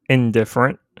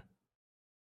 Indifferent.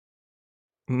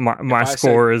 My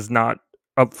score is not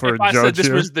up for judge. If I said this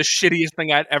here. was the shittiest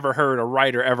thing I'd ever heard a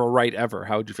writer ever write ever,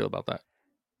 how would you feel about that?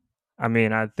 I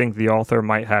mean, I think the author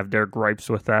might have their gripes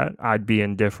with that. I'd be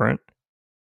indifferent.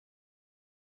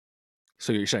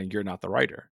 So you're saying you're not the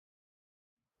writer?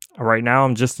 Right now,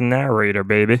 I'm just a narrator,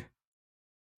 baby.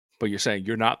 But you're saying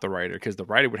you're not the writer because the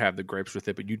writer would have the gripes with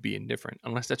it, but you'd be indifferent,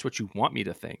 unless that's what you want me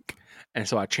to think. And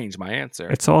so I changed my answer.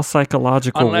 It's all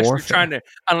psychological warfare.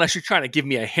 Unless you're trying to give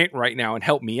me a hint right now and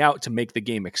help me out to make the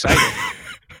game exciting.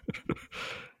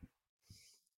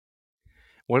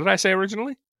 What did I say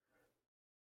originally?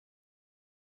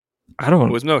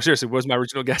 Seriously, what was my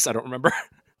original guess? I don't remember.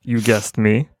 You guessed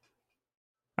me.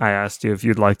 I asked you if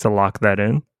you'd like to lock that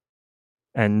in.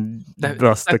 And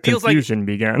thus the confusion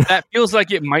began. That feels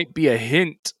like it might be a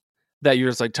hint that you're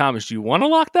just like, Thomas, do you want to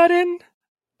lock that in?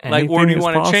 Or do you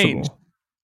want to change?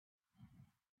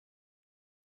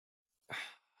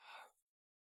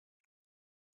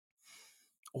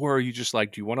 Or are you just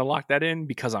like, do you want to lock that in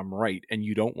because I'm right and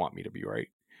you don't want me to be right?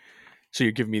 So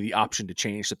you're giving me the option to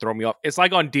change, to throw me off. It's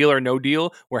like on Deal or No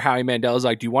Deal, where Howie Mandel's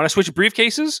like, do you want to switch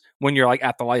briefcases? When you're like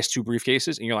at the last 2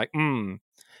 briefcases and you're like,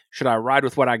 should I ride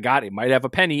with what I got? It might have a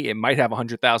penny. It might have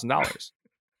 $100,000.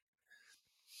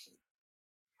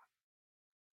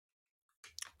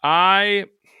 I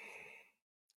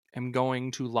am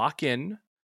going to lock in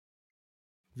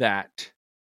that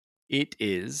it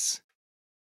is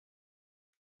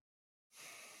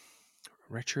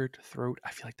Richard Throat.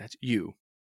 I feel like that's you.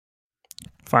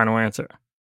 Final answer.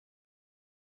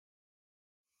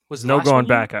 Was no going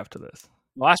back after this.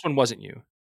 The last one wasn't you.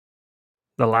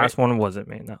 The last one wasn't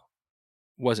me, no.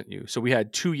 Wasn't you. So we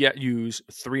had 2 yous,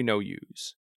 3 no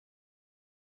yous.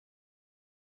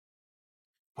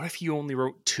 What if you only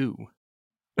wrote 2?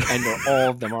 And all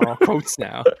of them are all quotes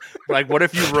now. Like, what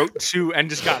if you wrote 2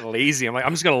 and just got lazy?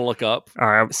 I'm just going to look up all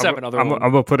right, 7 other I'm ones.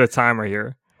 going to put a timer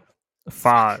here.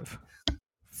 5,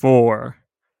 4,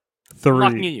 3.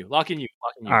 Locking you.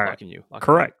 All right.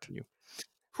 Correct. You.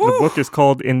 The book is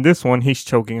called, in this one, He's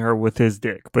Choking Her with His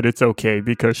Dick, but it's okay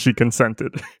because she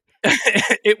consented.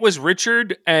 It was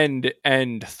Richard and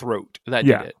Throat that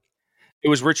did it. It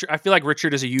was Richard. I feel like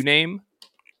Richard is a you name.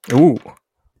 Ooh.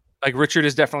 Like, Richard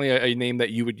is definitely a name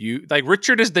that you would use. Like,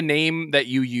 Richard is the name that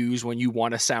you use when you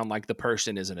want to sound like the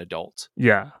person is an adult.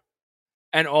 Yeah.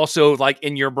 And also, like,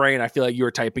 in your brain, I feel like you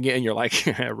were typing it and you're like,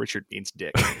 Richard means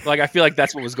dick. Like, I feel like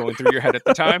that's what was going through your head at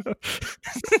the time.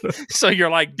 So you're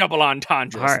like, double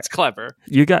entendres. Right. It's clever.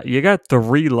 You got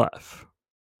 3 left.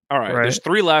 All right. There's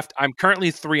 3 left. I'm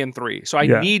currently 3 and 3. So I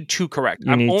need 2 correct.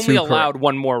 I'm only allowed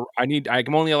 1 more. I'm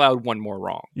only allowed 1 more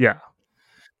wrong. Yeah.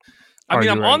 I mean,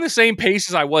 I'm on the same pace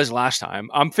as I was last time.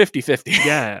 I'm 50-50.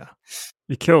 Yeah.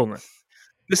 You killed me.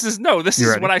 This is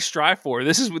what I strive for.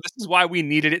 This is why we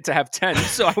needed it to have 10,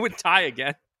 so I would tie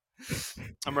again.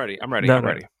 I'm ready. I'm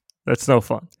ready. That's no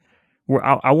fun.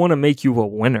 I want to make you a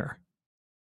winner.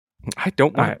 I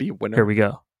don't want to be a winner. Here we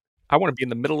go. I want to be in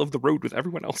the middle of the road with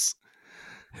everyone else.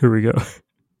 Here we go.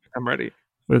 I'm ready.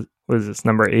 What is this?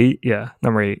 Number 8? Yeah,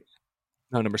 number 8.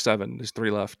 No, number 7. There's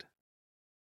 3 left.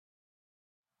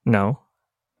 No.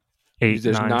 8,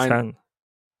 9, 10.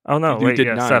 Oh, no. Wait,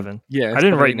 9. 7. Yeah. I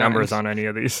didn't write numbers on any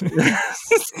of these.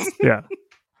 Yeah.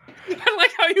 I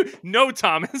like how you know,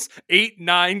 Thomas. 8,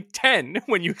 9, 10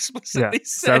 when you explicitly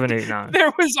said 7, 8, 9.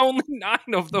 There was only 9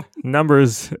 of them.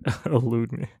 Numbers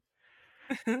elude me.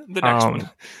 The next one.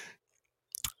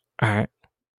 All right.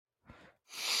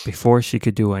 Before she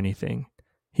could do anything,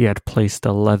 he had placed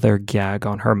a leather gag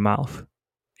on her mouth.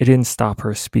 It didn't stop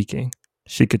her speaking.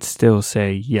 She could still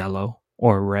say yellow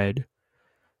or red,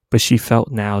 but she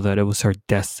felt now that it was her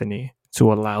destiny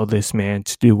to allow this man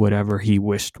to do whatever he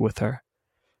wished with her,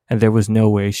 and there was no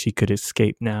way she could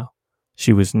escape now.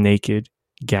 She was naked,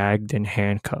 gagged, and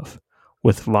handcuffed,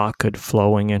 with vodka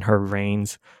flowing in her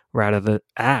veins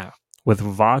with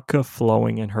vodka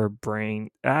flowing in her brain.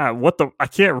 I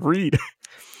can't read.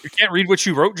 You can't read what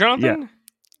you wrote, Jonathan? Yeah.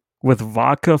 With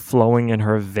vodka flowing in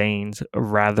her veins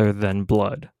rather than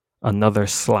blood. Another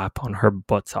slap on her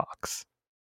buttocks.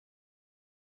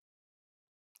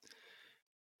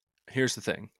 Here's the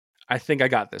thing. I think I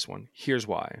got this one. Here's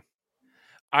why.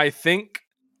 I think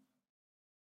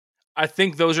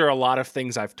those are a lot of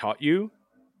things I've taught you.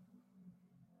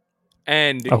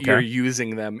 And you're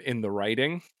using them in the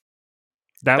writing.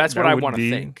 That's what I want to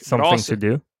think. Something to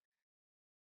do.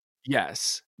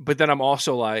 Yes. But then I'm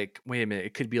also like, wait a minute,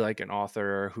 it could be like an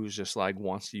author who's just like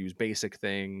wants to use basic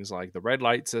things like the red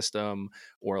light system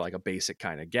or like a basic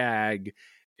kind of gag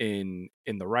in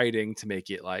the writing to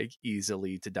make it like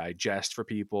easily to digest for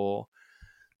people.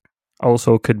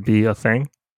 Also could be a thing.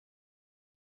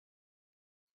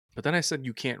 But then I said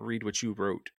you can't read what you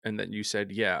wrote, and then you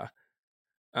said yeah.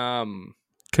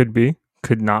 Could be,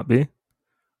 could not be.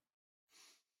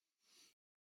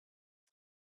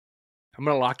 I'm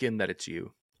gonna lock in that it's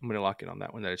you. I'm gonna lock in on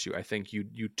that one that it's you. I think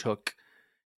you took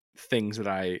things that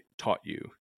I taught you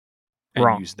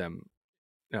and used them.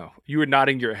 No, you were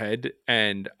nodding your head,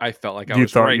 and I felt like I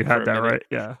was right. You thought you had that right?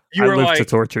 Yeah. You were like to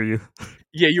torture you.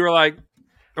 Yeah, you were like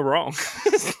wrong.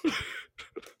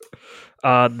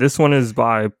 This one is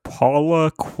by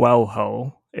Paula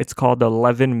Coelho. It's called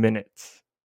 11 Minutes.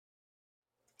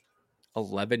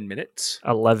 11 minutes?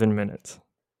 11 minutes.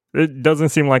 It doesn't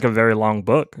seem like a very long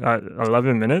book.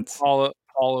 11 minutes? Paula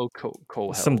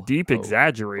Coelho. Some deep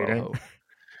exaggerating.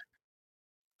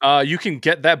 You can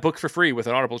get that book for free with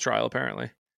an Audible trial, apparently.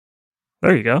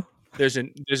 There you go. There's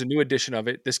a new edition of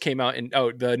it. This came out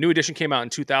the new edition came out in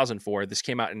 2004. This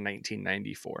came out in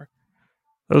 1994.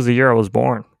 That was the year I was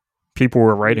born. People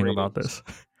were writing about this.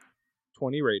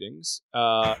 20 ratings.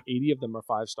 80 of them are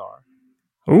 5-star.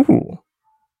 Ooh.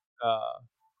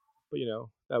 But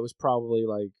that was probably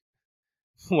like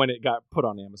when it got put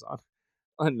on Amazon.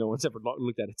 No one's ever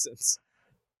looked at it since.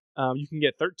 You can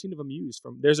get 13 of them used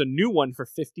there's a new one for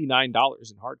 $59 in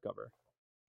hardcover.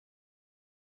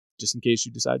 Just in case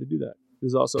you decide to do that.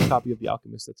 There's also a copy of The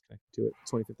Alchemist that's connected to it.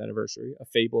 25th anniversary, a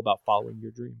fable about following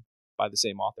your dream by the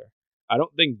same author. I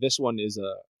don't think this one is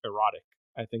erotic.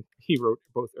 I think he wrote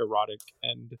both erotic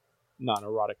and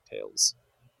non-erotic tales.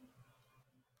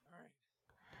 All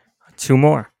right. 2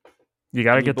 more. You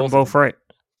got to get them both right.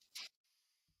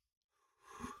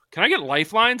 Can I get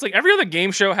lifelines? Like every other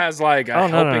game show has like a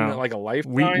no. like a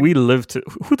lifeline. We live to.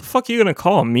 Who the fuck are you gonna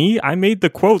call me? I made the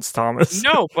quotes, Thomas.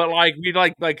 No, but like we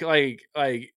like maybe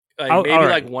all right.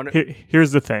 like one.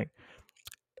 Here's the thing.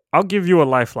 I'll give you a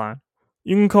lifeline.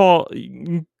 You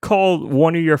can call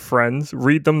one of your friends,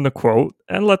 read them the quote,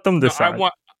 and let them decide. No,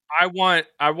 I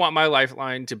want my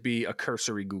lifeline to be a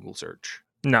cursory Google search.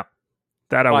 No,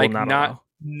 that I will not allow.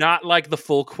 Not like the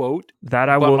full quote. That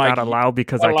I will not allow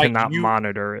because I cannot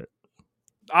monitor it.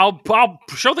 I'll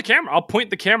show the camera. I'll point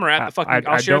the camera at the fucking.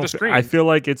 I'll share the screen. I feel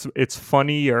like it's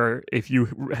funnier if you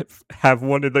have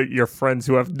one of your friends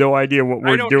who have no idea what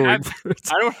we're doing.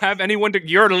 I don't have anyone to.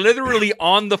 You're literally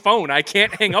on the phone. I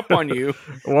can't hang up on you.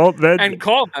 Well, then and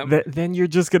call them. Then you're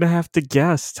just gonna have to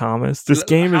guess, Thomas. This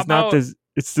game is not this.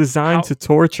 It's designed to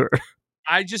torture.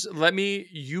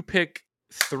 You pick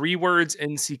 3 words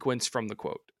in sequence from the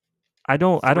quote. I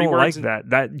don't like that.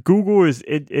 That Google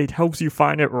it helps you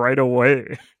find it right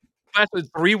away. That's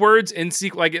 3 words in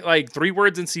sequence, like 3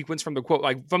 words in sequence from the quote,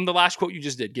 like from the last quote you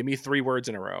just did. Give me 3 words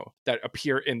in a row that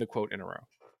appear in the quote in a row.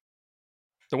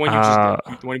 The one you just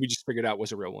did, the one we just figured out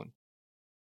was a real one.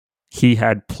 He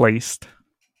had placed.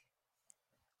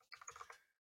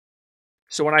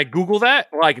 So when I Google that,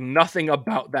 like nothing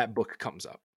about that book comes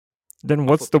up. Then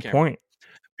what's the point?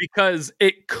 Because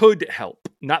it could help.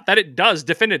 Not that it does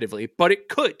definitively, but it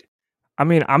could. I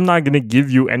mean, I'm not going to give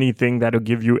you anything that'll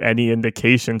give you any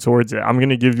indication towards it. I'm going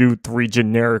to give you 3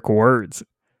 generic words.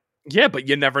 Yeah, but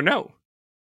you never know.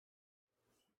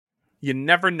 You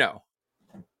never know.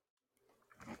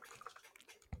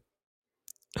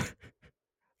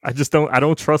 I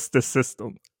don't trust the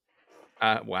system.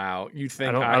 Wow, you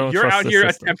think I don't you're out here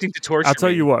system. attempting to torture I'll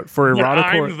tell you what, for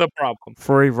I'm the problem.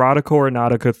 For Erotica or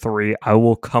Not-ica 3, I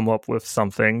will come up with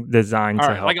something designed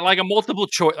to help. Like a multiple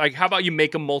choice. Like, how about you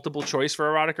make a multiple choice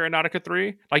for Erotica or Not-ica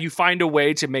 3? Like, you find a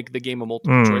way to make the game a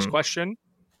multiple choice question,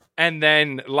 and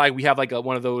then like we have like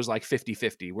one of those like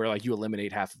 50-50 where like you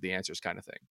eliminate half of the answers kind of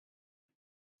thing.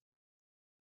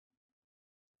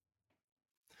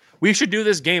 We should do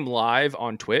this game live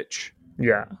on Twitch.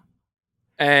 Yeah.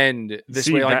 And this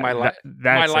way, like my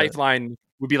lifeline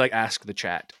would be like ask the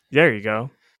chat. There you go.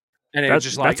 And it's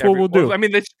just like that's what we'll do. Well, I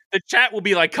mean, the chat will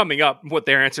be like coming up what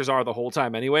their answers are the whole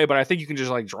time anyway. But I think you can just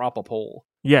like drop a poll.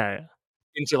 Yeah.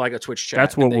 Into like a Twitch chat.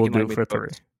 That's what we'll do for 3.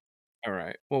 All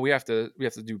right. Well, we have to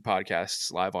do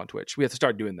podcasts live on Twitch. We have to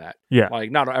start doing that. Yeah.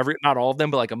 Like not all of them,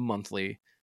 but like a monthly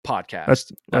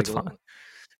podcast. That's fine.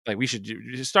 Like we should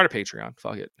just start a Patreon.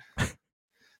 Fuck it.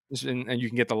 And you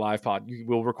can get the live pod.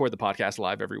 We'll record the podcast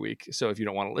live every week. So if you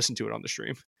don't want to listen to it on the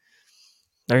stream,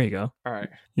 there you go. All right,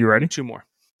 you ready? 2 more.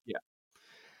 Yeah.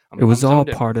 It was all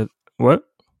part of what?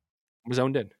 I'm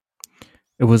zoned in.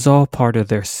 It was all part of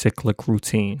their cyclic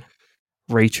routine.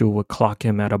 Rachel would clock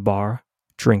him at a bar,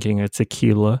 drinking a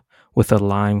tequila with a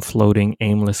lime floating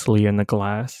aimlessly in the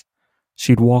glass.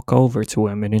 She'd walk over to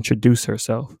him and introduce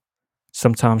herself.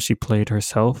 Sometimes she played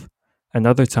herself, and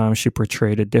other times she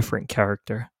portrayed a different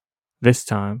character. This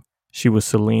time, she was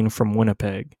Celine from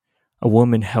Winnipeg, a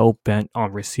woman hell-bent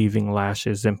on receiving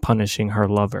lashes and punishing her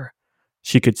lover.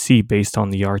 She could see based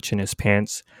on the arch in his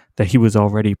pants that he was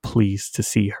already pleased to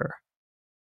see her.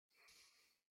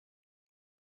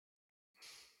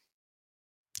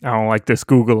 I don't like this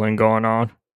Googling going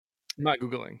on. I'm not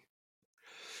Googling.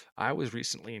 I was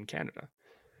recently in Canada.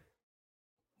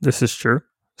 This is true.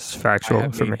 This is factual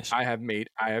information. I have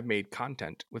made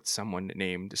content with someone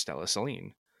named Stella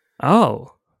Celine.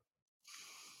 Oh.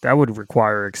 That would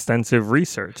require extensive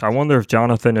research. I wonder if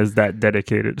Jonathan is that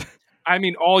dedicated. I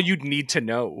mean, all you'd need to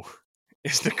know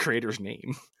is the creator's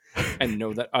name and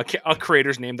know that a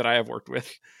creator's name that I have worked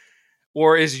with.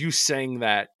 Or is you saying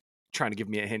that trying to give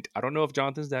me a hint? I don't know if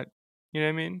Jonathan's that, you know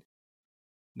what I mean?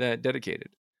 That dedicated.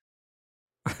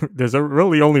 There's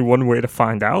really only one way to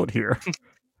find out here.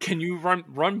 Can you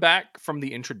run back from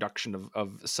the introduction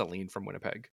of Celine from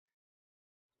Winnipeg?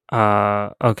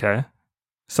 Okay.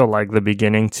 So like the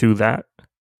beginning to that?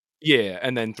 Yeah,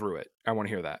 and then through it. I want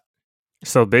to hear that.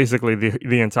 So basically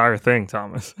the entire thing,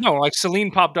 Thomas. No, like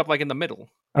Celine popped up like in the middle.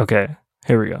 Okay,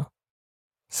 here we go.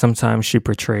 Sometimes she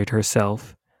portrayed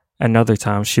herself, and other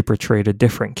times she portrayed a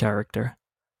different character.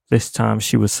 This time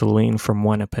she was Celine from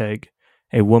Winnipeg,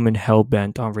 a woman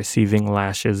hell-bent on receiving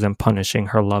lashes and punishing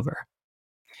her lover.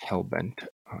 Hell-bent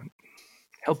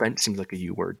seems like a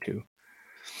U word too.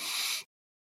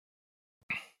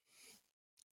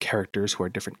 Characters who are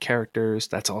different characters.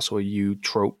 That's also a U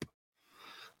trope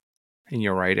in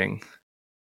your writing.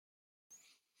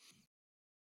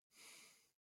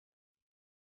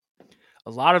 A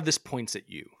lot of this points at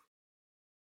you.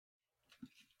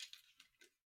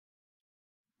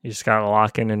 You just gotta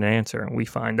lock in an answer, and we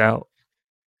find out.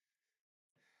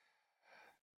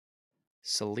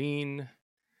 Celine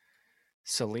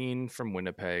from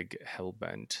Winnipeg,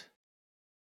 Hellbent.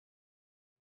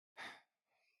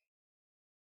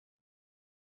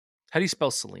 How do you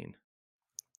spell Celine?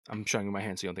 I'm showing you my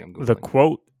hand so you don't think I'm Googling. The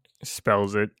quote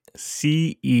spells it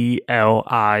Celine.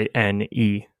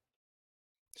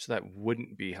 So that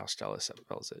wouldn't be how Stella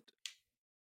spells it.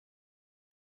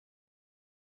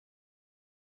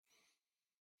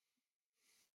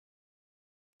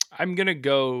 I'm gonna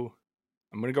go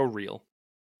real.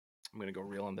 I'm gonna go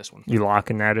real on this one. You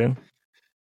locking that in?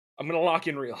 I'm gonna lock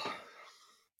in real.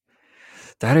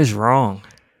 That is wrong.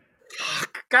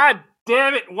 God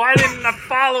damn it! Why didn't I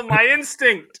follow my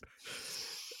instinct?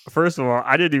 First of all,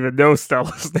 I didn't even know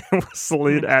Stella's name was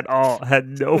Celine at all. I had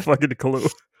no fucking clue.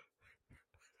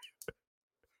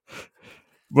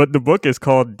 But the book is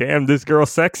called "Damn, This Girl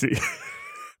Sexy."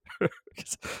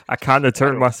 I kind of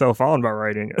turned myself on by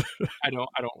writing it. I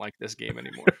don't like this game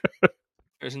anymore.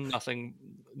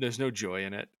 There's no joy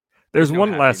in it. There's no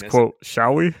one last quote,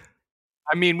 shall we?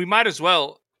 I mean, we might as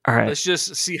well. All right. Let's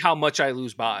just see how much I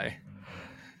lose by.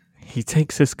 He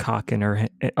takes his cock in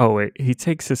He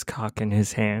takes his cock in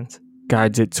his hands,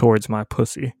 guides it towards my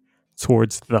pussy,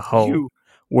 towards the hole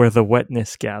where the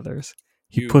wetness gathers.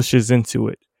 He pushes into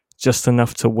it, just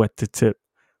enough to wet the tip,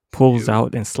 pulls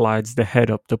out and slides the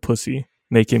head up the pussy,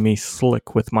 making me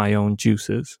slick with my own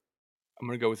juices. I'm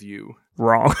gonna go with you.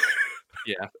 Wrong.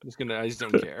 Yeah, I just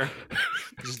don't care.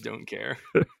 I just don't care.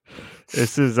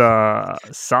 This is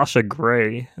Sasha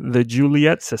Grey, the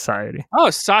Juliet Society. Oh,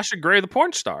 Sasha Grey, the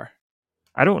porn star.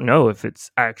 I don't know if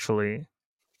it's actually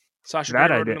Sasha Grey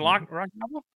wrote in the rock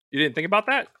novel. You didn't think about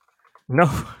that? No.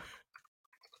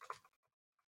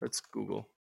 Let's Google.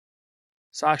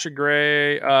 Sasha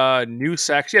Grey, New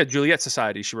Sex. Yeah, Juliet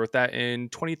Society. She wrote that in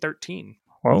 2013.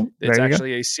 Well, it's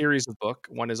actually a series of book.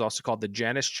 One is also called The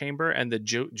Janus Chamber and the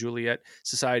Juliet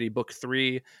Society Book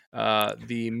 3,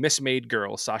 The Mismade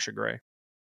Girl, Sasha Grey.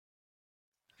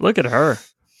 Look at her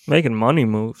making money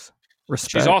moves.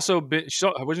 Respect. She's also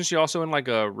wasn't she also in like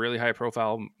a really high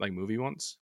profile like movie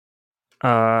once?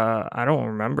 I don't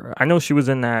remember. I know she was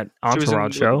in that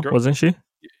Entourage show, wasn't she?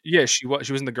 Yeah, she was.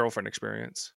 She was in The Girlfriend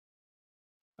Experience.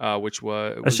 Which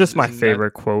was that's just my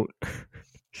favorite quote.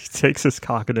 He takes his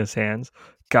cock in his hands,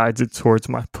 guides it towards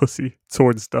my pussy,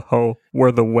 towards the hole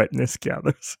where the wetness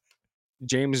gathers.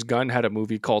 James Gunn had a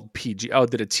movie called PG. Oh,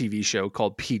 did a TV show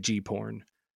called PG Porn,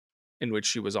 in which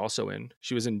she was also in.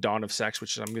 She was in Dawn of Sex,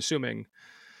 which I'm assuming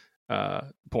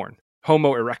porn.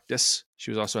 Homo erectus. She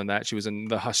was also in that. She was in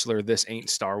The Hustler, This Ain't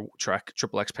Star Trek,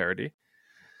 XXX parody.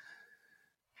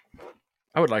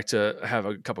 I would like to have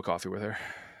a cup of coffee with her.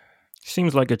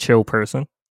 Seems like a chill person.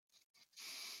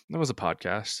 That was a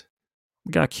podcast.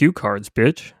 We got cue cards,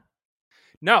 bitch.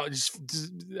 No,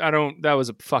 I don't. That was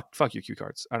a fuck you, cue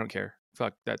cards. I don't care.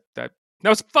 Fuck that. That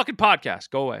was a fucking podcast.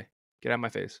 Go away. Get out of my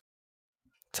face.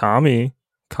 Tommy,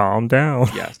 calm down.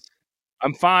 Yes,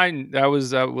 I'm fine. That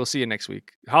was. We'll see you next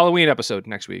week. Halloween episode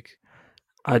next week.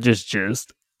 I just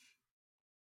jizzed.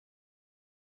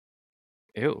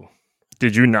 Ew.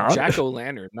 Did you not?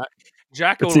 Jack-o'-lantern, not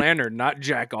Jack-o'-lantern, not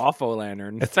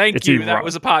Jack-off-o'-lantern. Thank you. That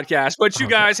was a podcast. What you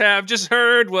guys have just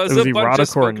heard was a bunch of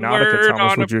spoken word.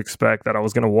 Thomas, would you expect that I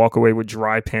was going to walk away with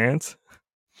dry pants?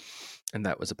 And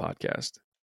that was a podcast.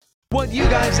 What you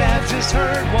guys have just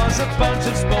heard was a bunch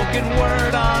of spoken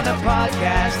word on a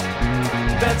podcast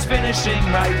that's finishing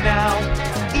right now.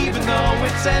 Even though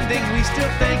it's ending, we still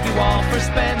thank you all for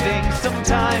spending some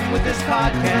time with this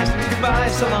podcast. Goodbye,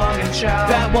 so long, and ciao.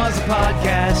 That was a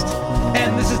podcast,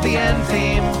 and this is the end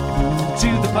theme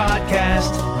to the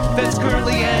podcast that's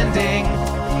currently ending.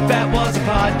 That was a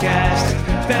podcast.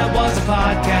 That was a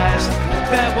podcast.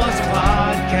 That was a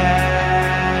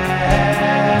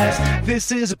podcast.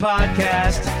 This is a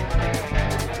podcast.